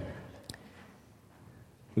we go.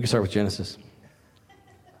 We can start with Genesis.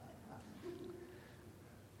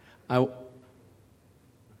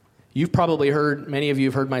 You've probably heard, many of you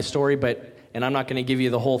have heard my story, and I'm not going to give you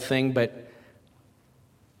the whole thing, but,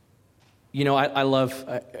 you know, I love,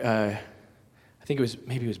 I think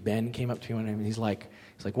maybe it was Ben came up to me and he's like,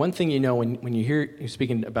 one thing you know, when you hear, he was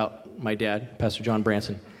speaking about my dad, Pastor John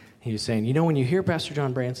Branson, he was saying, you know, when you hear Pastor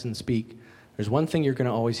John Branson speak, there's one thing you're going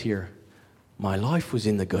to always hear. My life was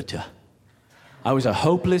in the gutter. I was a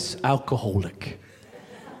hopeless alcoholic.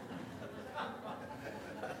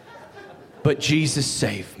 But Jesus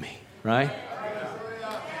saved me, right?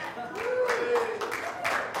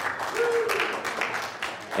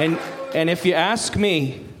 And if you ask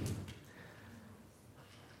me,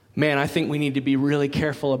 man, I think we need to be really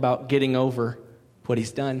careful about getting over what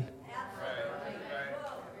he's done.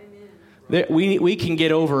 We can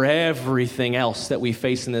get over everything else that we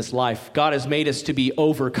face in this life. God has made us to be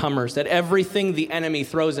overcomers, that everything the enemy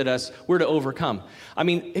throws at us, we're to overcome. I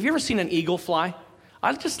mean, have you ever seen an eagle fly?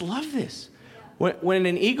 I just love this. When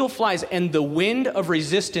an eagle flies and the wind of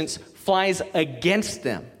resistance flies against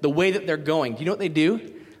them, the way that they're going, do you know what they do?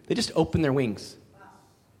 They just open their wings.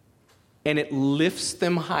 And it lifts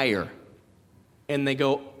them higher. And they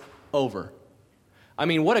go over. I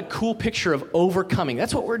mean, what a cool picture of overcoming.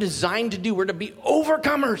 That's what we're designed to do. We're to be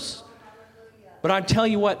overcomers. But I tell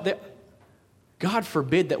you what, God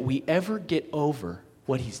forbid that we ever get over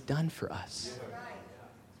what he's done for us.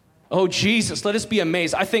 Oh, Jesus, let us be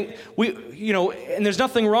amazed. I think and there's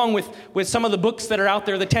nothing wrong with some of the books that are out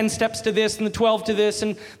there, the 10 steps to this and the 12 to this,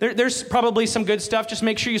 and there's probably some good stuff. Just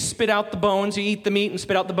make sure you spit out the bones. You eat the meat and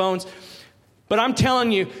spit out the bones. But I'm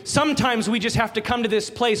telling you, sometimes we just have to come to this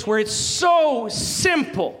place where it's so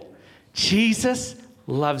simple. Jesus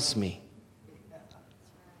loves me.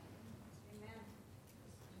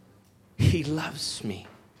 He loves me.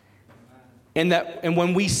 And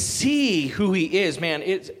when we see who he is, man,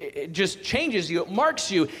 it just changes you. It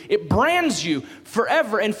marks you. It brands you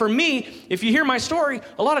forever. And for me, if you hear my story,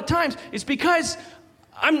 a lot of times it's because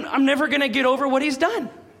I'm never going to get over what he's done.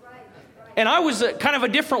 And I was kind of a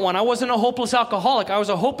different one. I wasn't a hopeless alcoholic. I was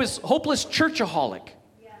a hopeless churchaholic.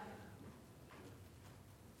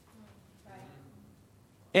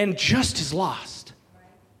 And just as lost.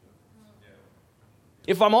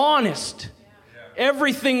 If I'm honest,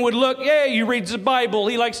 everything would look, he reads the Bible,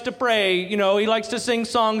 he likes to pray, he likes to sing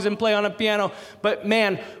songs and play on a piano. But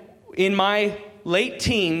man, in my late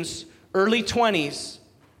teens, early 20s,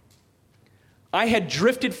 I had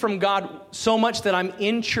drifted from God so much that I'm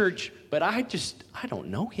in church, but I don't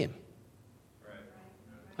know him.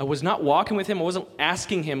 I was not walking with him. I wasn't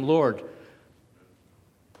asking him, Lord,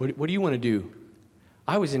 what do you want to do?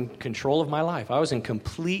 I was in control of my life. I was in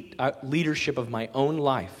complete leadership of my own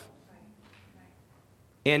life.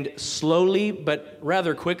 And slowly, but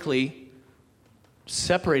rather quickly,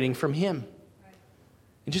 separating from him.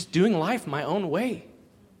 And just doing life my own way.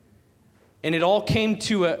 And it all came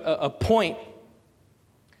to a point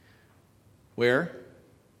where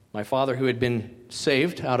my father, who had been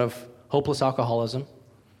saved out of hopeless alcoholism,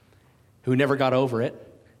 who never got over it,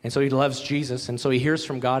 and so he loves Jesus, and so he hears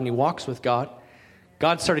from God and he walks with God.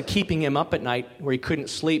 God started keeping him up at night where he couldn't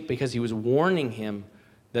sleep because he was warning him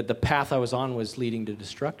that the path I was on was leading to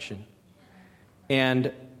destruction.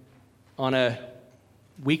 And on a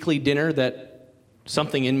weekly dinner that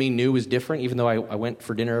something in me knew was different, even though I went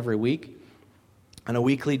for dinner every week, on a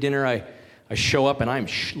weekly dinner I show up and I'm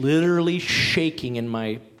literally shaking in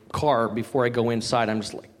my car before I go inside. I'm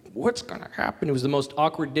just like, what's going to happen? It was the most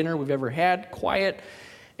awkward dinner we've ever had, quiet.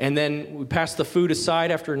 And then we passed the food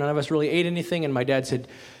aside after none of us really ate anything, and my dad said,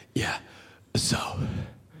 yeah, so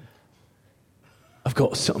I've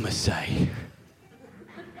got something to say.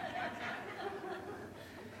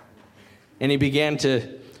 And he began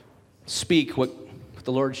to speak what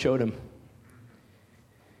the Lord showed him.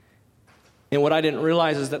 And what I didn't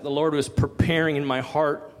realize is that the Lord was preparing in my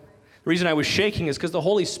heart. The reason I was shaking is because the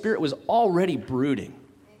Holy Spirit was already brooding.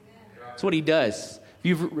 That's what he does.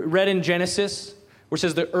 You've read in Genesis where it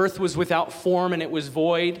says the earth was without form and it was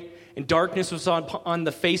void, and darkness was on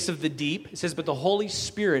the face of the deep. It says, but the Holy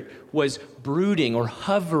Spirit was brooding or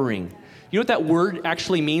hovering. You know what that word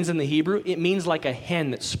actually means in the Hebrew? It means like a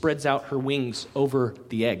hen that spreads out her wings over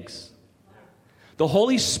the eggs. The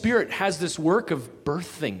Holy Spirit has this work of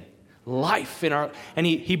birthing life in our, and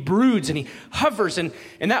he broods and he hovers, and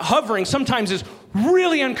that hovering sometimes is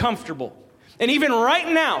really uncomfortable. And even right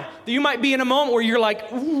now, you might be in a moment where you're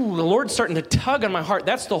like, ooh, the Lord's starting to tug on my heart.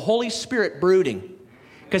 That's the Holy Spirit brooding.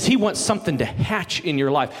 Because he wants something to hatch in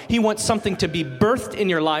your life. He wants something to be birthed in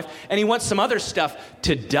your life. And he wants some other stuff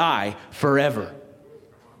to die forever.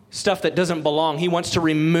 Stuff that doesn't belong. He wants to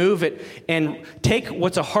remove it and take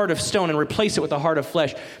what's a heart of stone and replace it with a heart of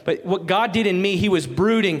flesh. But what God did in me, he was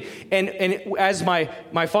brooding. And as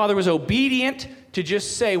my father was obedient to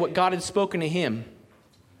just say what God had spoken to him,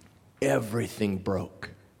 everything broke.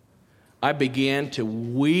 I began to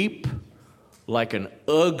weep like an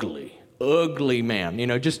ugly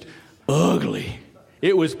man, just ugly.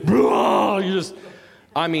 It was,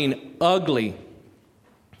 ugly.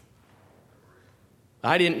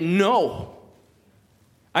 I didn't know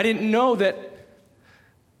that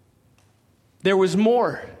there was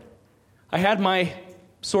more. I had I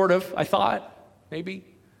thought, maybe,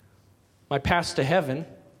 my path to heaven,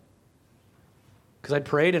 because I'd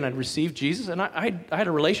prayed and I'd received Jesus, and I had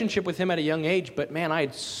a relationship with him at a young age, but man, I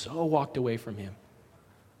had so walked away from him.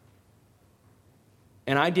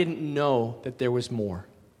 And I didn't know that there was more.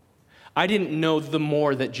 I didn't know the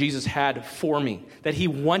more that Jesus had for me, that he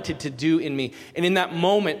wanted to do in me. And in that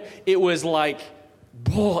moment, it was like,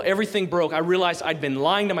 everything broke. I realized I'd been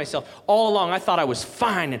lying to myself. All along, I thought I was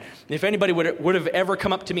fine. And if anybody would have ever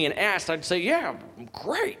come up to me and asked, I'd say, yeah,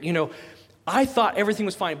 great. I thought everything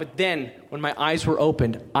was fine. But then, when my eyes were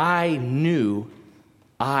opened, I knew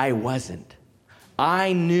I wasn't.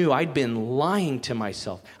 I knew I'd been lying to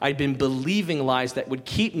myself. I'd been believing lies that would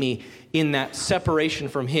keep me in that separation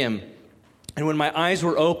from him. And when my eyes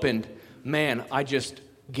were opened, man, I just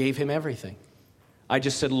gave him everything. I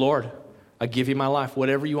just said, Lord, I give you my life.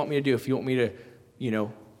 Whatever you want me to do. If you want me to,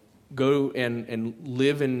 go and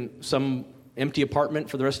live in some empty apartment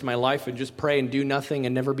for the rest of my life and just pray and do nothing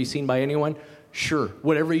and never be seen by anyone, sure.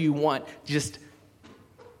 Whatever you want,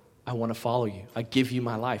 I want to follow you. I give you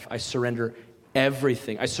my life. I surrender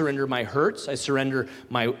everything. I surrender my hurts. I surrender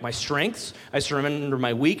my strengths. I surrender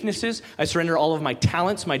my weaknesses. I surrender all of my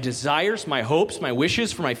talents, my desires, my hopes, my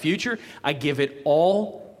wishes for my future. I give it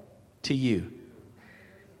all to you.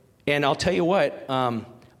 And I'll tell you what,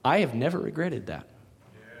 I have never regretted that.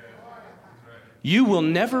 You will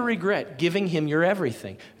never regret giving him your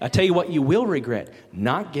everything. I'll tell you what you will regret,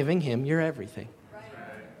 not giving him your everything.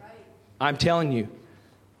 I'm telling you,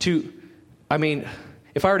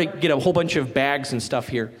 if I were to get a whole bunch of bags and stuff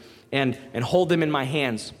here and hold them in my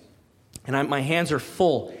hands, and my hands are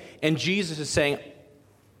full, and Jesus is saying,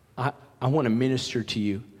 I want to minister to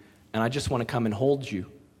you, and I just want to come and hold you.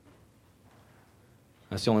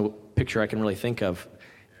 That's the only picture I can really think of.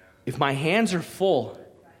 If my hands are full,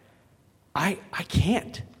 I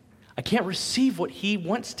can't receive what he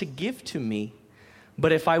wants to give to me.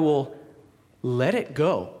 But if I will let it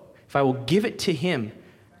go, if I will give it to him,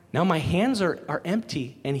 now my hands are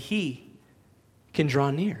empty, and he can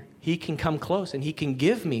draw near. He can come close, and he can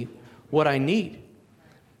give me what I need.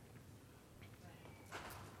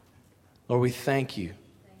 Lord, we thank you.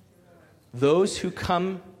 Those who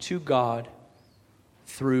come to God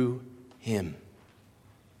through him.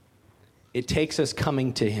 It takes us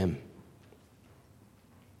coming to him.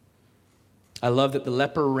 I love that the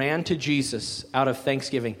leper ran to Jesus out of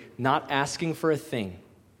thanksgiving, not asking for a thing.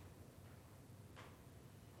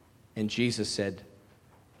 And Jesus said,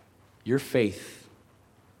 your faith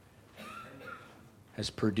has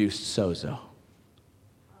produced sozo.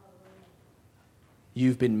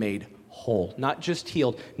 You've been made whole, not just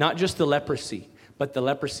healed, not just the leprosy, but the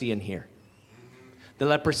leprosy in here. The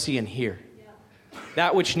leprosy in here.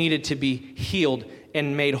 That which needed to be healed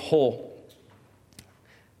and made whole.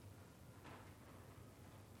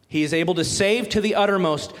 He is able to save to the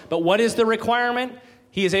uttermost, but what is the requirement?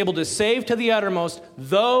 He is able to save to the uttermost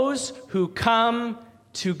those who come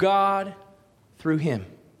to God through him.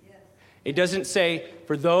 It doesn't say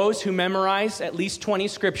for those who memorize at least 20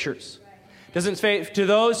 scriptures. It doesn't say to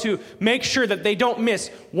those who make sure that they don't miss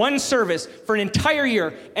one service for an entire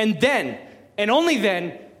year, and then, and only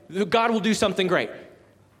then, God will do something great.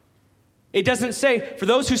 It doesn't say for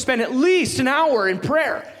those who spend at least an hour in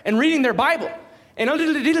prayer and reading their Bible. And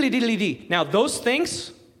now those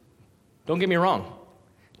things, don't get me wrong,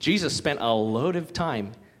 Jesus spent a load of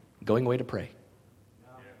time going away to pray.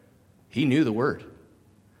 He knew the word.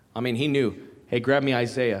 I mean, he knew, hey, grab me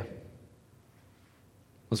Isaiah.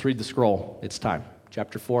 Let's read the scroll. It's time.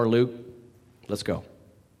 Chapter 4, Luke. Let's go.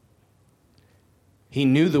 He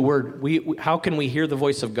knew the word. How can we hear the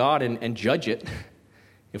voice of God and judge it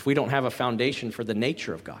if we don't have a foundation for the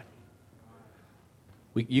nature of God?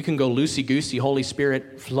 You can go loosey-goosey, Holy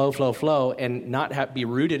Spirit, flow, and not be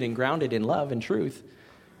rooted and grounded in love and truth.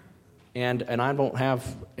 And I don't have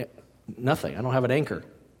nothing. I don't have an anchor.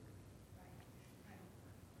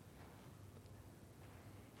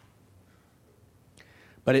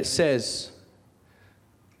 But it says,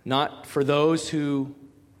 not for those who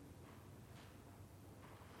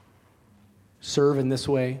serve in this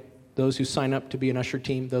way, those who sign up to be an usher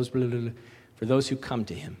team, for those who come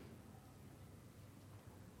to him.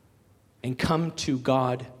 And come to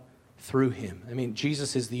God through him. I mean,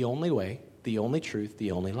 Jesus is the only way, the only truth,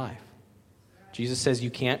 the only life. Jesus says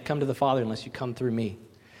you can't come to the Father unless you come through me.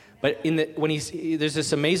 But there's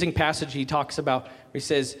this amazing passage he talks about where he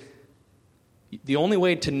says, the only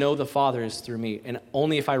way to know the Father is through me, and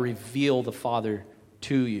only if I reveal the Father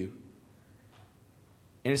to you.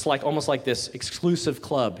 And it's like almost like this exclusive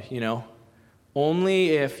club, you know.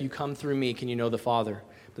 Only if you come through me can you know the Father.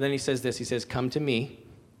 But then he says this, he says, come to me,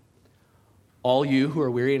 all you who are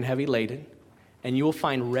weary and heavy laden, and you will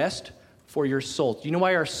find rest for your soul. Do you know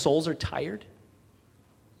why our souls are tired?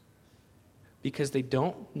 Because they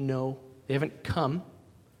don't know, they haven't come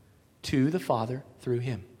to the Father through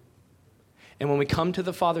him. And when we come to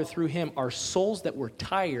the Father through him, our souls that were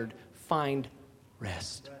tired find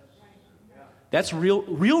rest. That's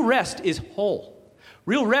real rest is whole.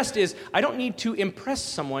 Real rest is, I don't need to impress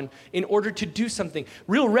someone in order to do something.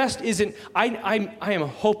 Real rest isn't, I am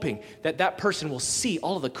hoping that person will see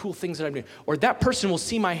all of the cool things that I'm doing, or that person will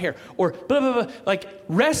see my hair, or blah, blah, blah. Like,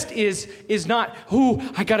 rest is not,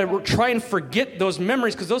 I got to try and forget those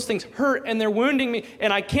memories because those things hurt and they're wounding me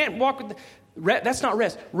and I can't walk with that's not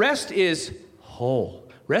rest. Rest is whole.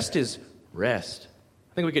 Rest is rest.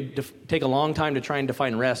 I think we could take a long time to try and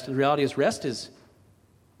define rest. The reality is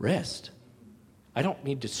rest. I don't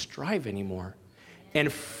need to strive anymore.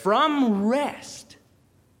 And from rest,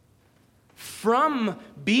 from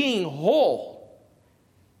being whole,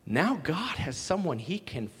 now God has someone he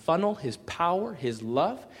can funnel his power, his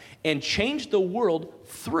love, and change the world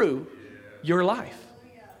through your life.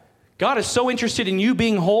 God is so interested in you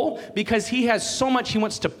being whole because he has so much he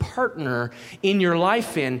wants to partner in your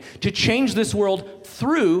life in to change this world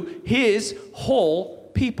through his whole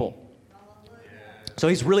people. So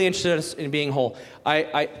he's really interested in being whole.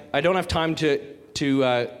 I don't have time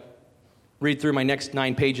to read through my next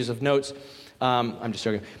 9 pages of notes. I'm just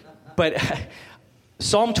joking. But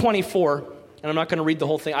Psalm 24, and I'm not going to read the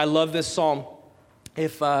whole thing. I love this psalm.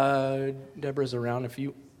 If Deborah's around, if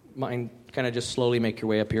you mind kind of just slowly make your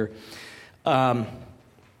way up here.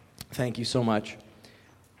 Thank you so much.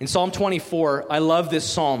 In Psalm 24, I love this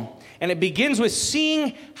psalm. And it begins with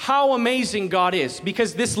seeing how amazing God is.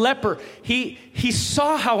 Because this leper, he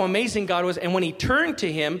saw how amazing God was. And when he turned to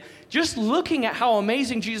him, just looking at how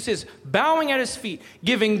amazing Jesus is, bowing at his feet,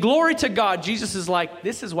 giving glory to God, Jesus is like,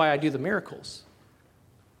 this is why I do the miracles.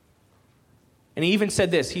 And he even said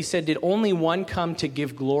this. He said, did only one come to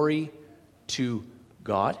give glory to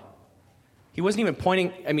God? He wasn't even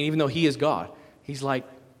pointing, even though he is God. He's like,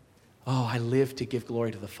 I live to give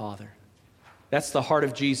glory to the Father. That's the heart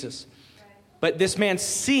of Jesus. But this man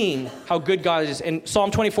seeing how good God is. And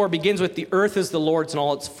Psalm 24 begins with, the earth is the Lord's and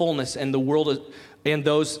all its fullness, and the world is, and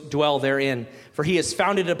those dwell therein. For he has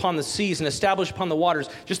founded it upon the seas and established upon the waters.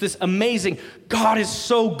 Just this amazing, God is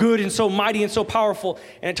so good and so mighty and so powerful.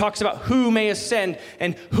 And it talks about who may ascend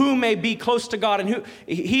and who may be close to God. And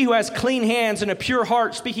he who has clean hands and a pure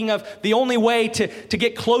heart, speaking of the only way to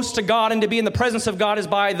get close to God and to be in the presence of God is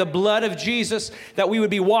by the blood of Jesus, that we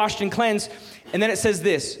would be washed and cleansed. And then it says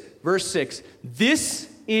this, verse 6, this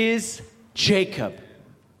is Jacob.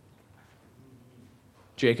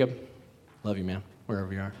 Jacob, love you, man,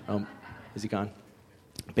 wherever you are. Oh, is he gone?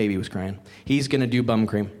 Baby was crying. He's going to do bum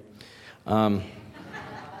cream. You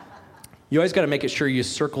always got to make it sure you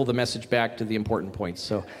circle the message back to the important points.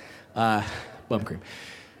 So, bum cream.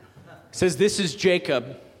 It says, this is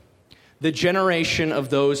Jacob, the generation of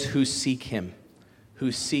those who seek him,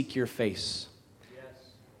 who seek your face. Yes.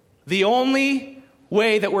 The only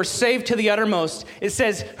way that we're saved to the uttermost, it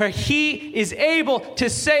says, he is able to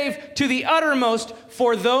save to the uttermost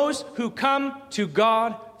for those who come to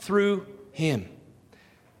God through him.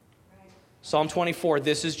 Psalm 24,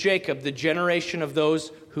 this is Jacob, the generation of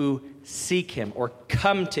those who seek him or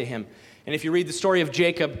come to him. And if you read the story of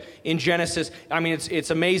Jacob in Genesis, I mean, it's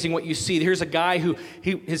amazing what you see. Here's a guy who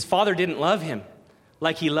his father didn't love him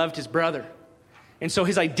like he loved his brother. And so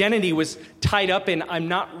his identity was tied up in, I'm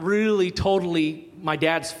not really totally my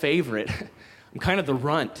dad's favorite. I'm kind of the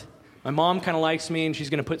runt. My mom kind of likes me, and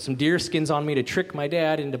she's going to put some deer skins on me to trick my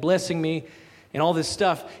dad into blessing me and all this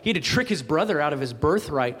stuff. He had to trick his brother out of his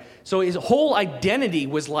birthright. So his whole identity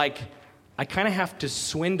was like, I kind of have to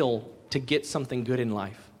swindle to get something good in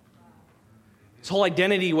life. His whole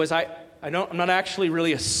identity was, I'm not actually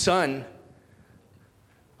really a son.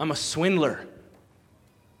 I'm a swindler.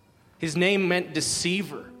 His name meant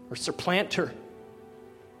deceiver or supplanter.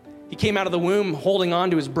 He came out of the womb holding on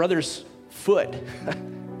to his brother's foot.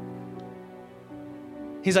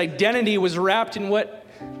 His identity was wrapped in what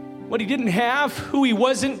he didn't have, who he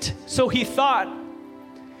wasn't, so he thought.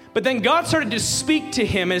 But then God started to speak to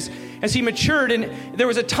him as he matured, and there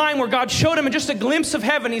was a time where God showed him just a glimpse of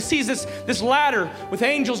heaven. He sees this ladder with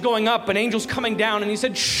angels going up and angels coming down, and he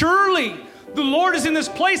said, surely the Lord is in this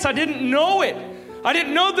place. I didn't know it. I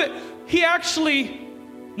didn't know that he actually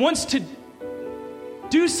wants to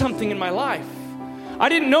do something in my life. I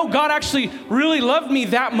didn't know God actually really loved me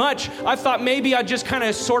that much. I thought maybe I'd just kind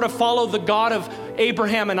of sort of follow the God of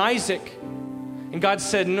Abraham and Isaac. And God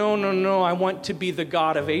said, no, I want to be the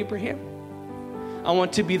God of Abraham. I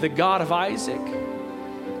want to be the God of Isaac.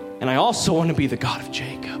 And I also want to be the God of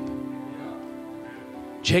Jacob.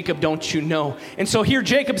 Jacob, don't you know? And so here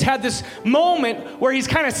Jacob's had this moment where he's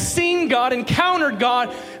kind of seen God, encountered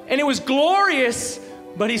God, and it was glorious.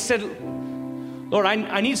 But he said, Lord,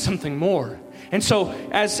 I need something more. And so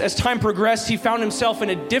as time progressed, he found himself in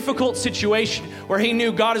a difficult situation where he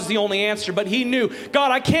knew God is the only answer. But he knew, God,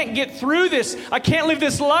 I can't get through this. I can't live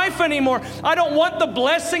this life anymore. I don't want the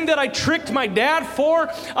blessing that I tricked my dad for.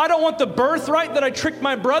 I don't want the birthright that I tricked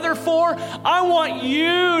my brother for. I want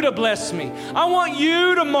you to bless me. I want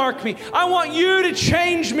you to mark me. I want you to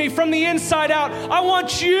change me from the inside out. I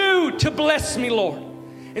want you to bless me, Lord.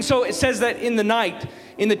 And so it says that in the night,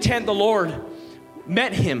 in the tent, the Lord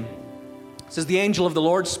met him. It says the angel of the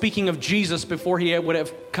Lord, speaking of Jesus before he would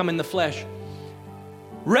have come in the flesh,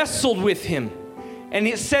 wrestled with him. And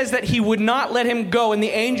it says that he would not let him go. And the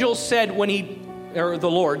angel said the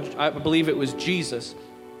Lord, I believe it was Jesus,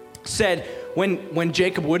 said when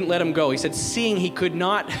Jacob wouldn't let him go, he said, seeing he could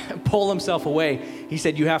not pull himself away, he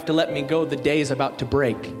said, you have to let me go. The day is about to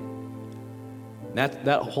break.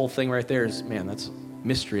 That whole thing right there is, man, that's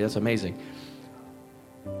mystery. That's amazing.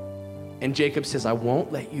 And Jacob says, I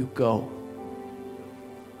won't let you go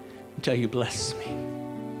until you bless me.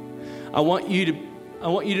 I want you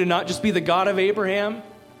to not just be the God of Abraham.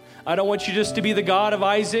 I don't want you just to be the God of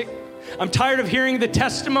Isaac. I'm tired of hearing the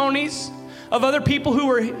testimonies of other people who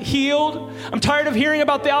were healed. I'm tired of hearing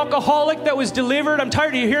about the alcoholic that was delivered. I'm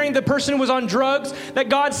tired of hearing the person who was on drugs that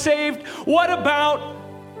God saved. What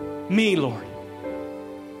about me, Lord?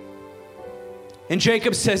 And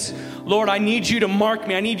Jacob says, Lord, I need you to mark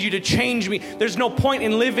me. I need you to change me. There's no point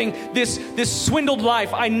in living this swindled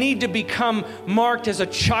life. I need to become marked as a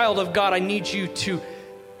child of God. I need you to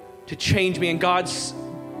change me. And God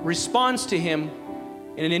responds to him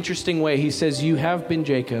in an interesting way. He says, you have been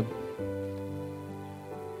Jacob,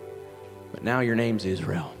 but now your name's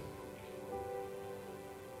Israel.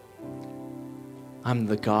 I'm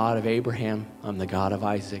the God of Abraham. I'm the God of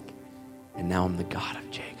Isaac. And now I'm the God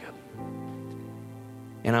of Jacob.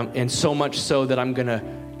 And so much so that I'm going to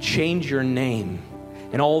change your name,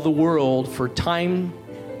 and all the world for time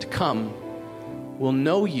to come will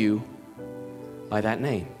know you by that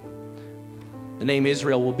name. The name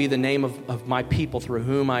Israel will be the name of my people through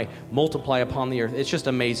whom I multiply upon the earth. It's just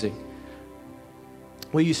amazing.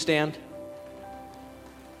 Will you stand?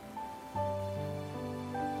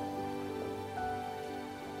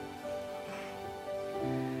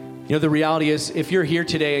 You know, the reality is, if you're here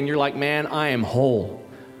today and you're like, man, I am whole.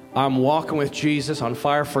 I'm walking with Jesus on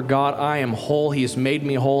fire for God. I am whole. He has made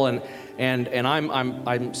me whole, and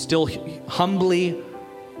I'm still humbly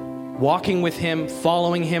walking with Him,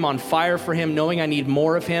 following Him, on fire for Him, knowing I need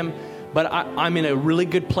more of Him. But I'm in a really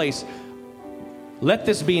good place. Let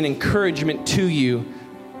this be an encouragement to you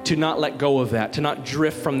to not let go of that, to not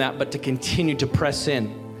drift from that, but to continue to press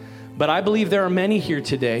in. But I believe there are many here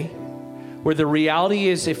today where the reality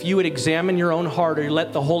is, if you would examine your own heart or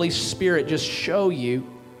let the Holy Spirit just show you,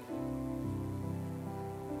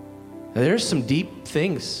 there's some deep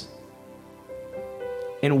things,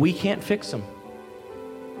 and we can't fix them.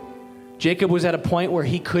 Jacob was at a point where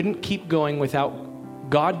he couldn't keep going without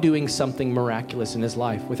God doing something miraculous in his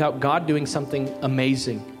life, without God doing something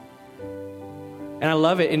amazing. And I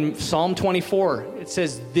love it. In Psalm 24, it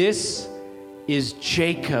says, "This is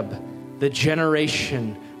Jacob, the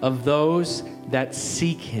generation of those that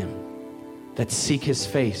seek Him, that seek His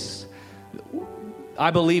face."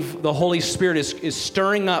 I believe the Holy Spirit is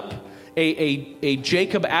stirring up a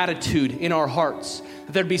Jacob attitude in our hearts.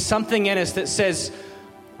 There'd be something in us that says,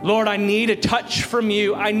 Lord, I need a touch from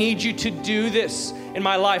you. I need you to do this in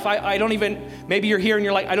my life. I don't even, maybe you're here and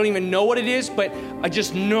you're like, I don't even know what it is, but I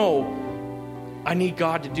just know I need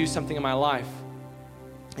God to do something in my life.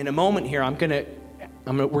 In a moment here,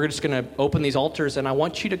 we're just going to open these altars, and I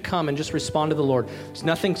want you to come and just respond to the Lord. There's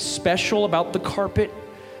nothing special about the carpet.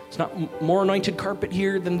 It's not more anointed carpet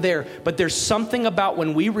here than there, but there's something about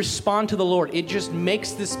when we respond to the Lord, it just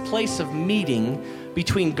makes this place of meeting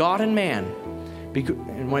between God and man.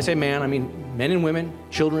 And when I say man, I mean men and women,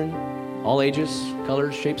 children, all ages,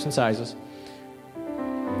 colors, shapes, and sizes.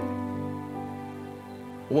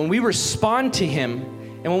 When we respond to Him,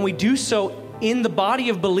 and when we do so in the body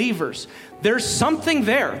of believers, there's something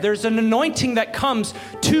there. There's an anointing that comes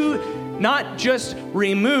to not just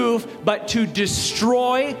remove, but to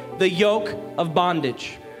destroy the yoke of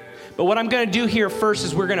bondage. But what I'm going to do here first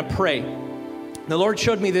is we're going to pray. The Lord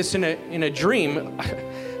showed me this in a dream.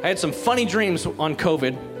 I had some funny dreams on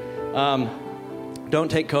COVID. Don't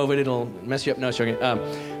take COVID, it'll mess you up. No, joking.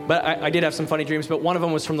 But I did have some funny dreams, but one of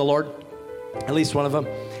them was from the Lord, at least one of them.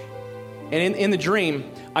 And in the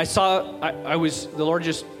dream, I saw, the Lord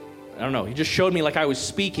just, I don't know, He just showed me like I was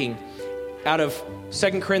speaking out of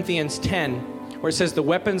 2 Corinthians 10, where it says, the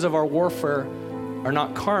weapons of our warfare are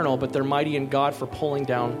not carnal, but they're mighty in God for pulling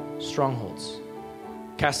down strongholds.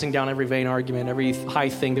 Casting down every vain argument, every high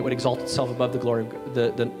thing that would exalt itself above the glory of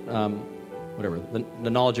the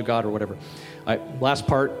knowledge of God or whatever. Last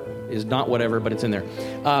part is not whatever, but it's in there.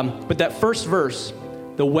 But that first verse,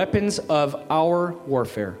 the weapons of our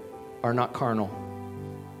warfare are not carnal,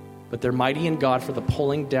 but they're mighty in God for the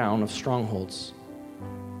pulling down of strongholds.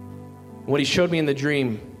 What He showed me in the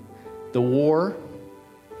dream, the war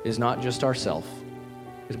is not just ourselves.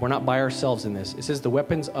 We're not by ourselves in this. It says the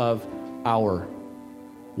weapons of our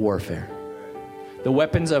warfare. The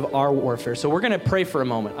weapons of our warfare. So we're going to pray for a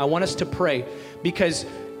moment. I want us to pray because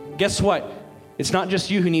guess what? It's not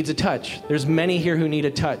just you who needs a touch. There's many here who need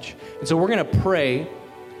a touch. And so we're going to pray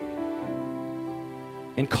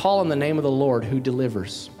and call on the name of the Lord who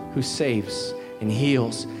delivers, who saves and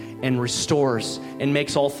heals and restores and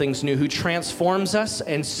makes all things new, who transforms us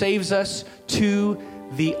and saves us to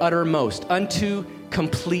the uttermost, unto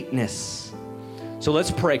completeness. So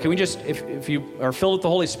let's pray. Can we just, if you are filled with the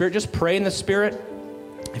Holy Spirit, just pray in the Spirit.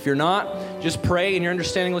 If you're not, just pray in your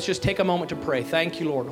understanding. Let's just take a moment to pray. Thank you, Lord.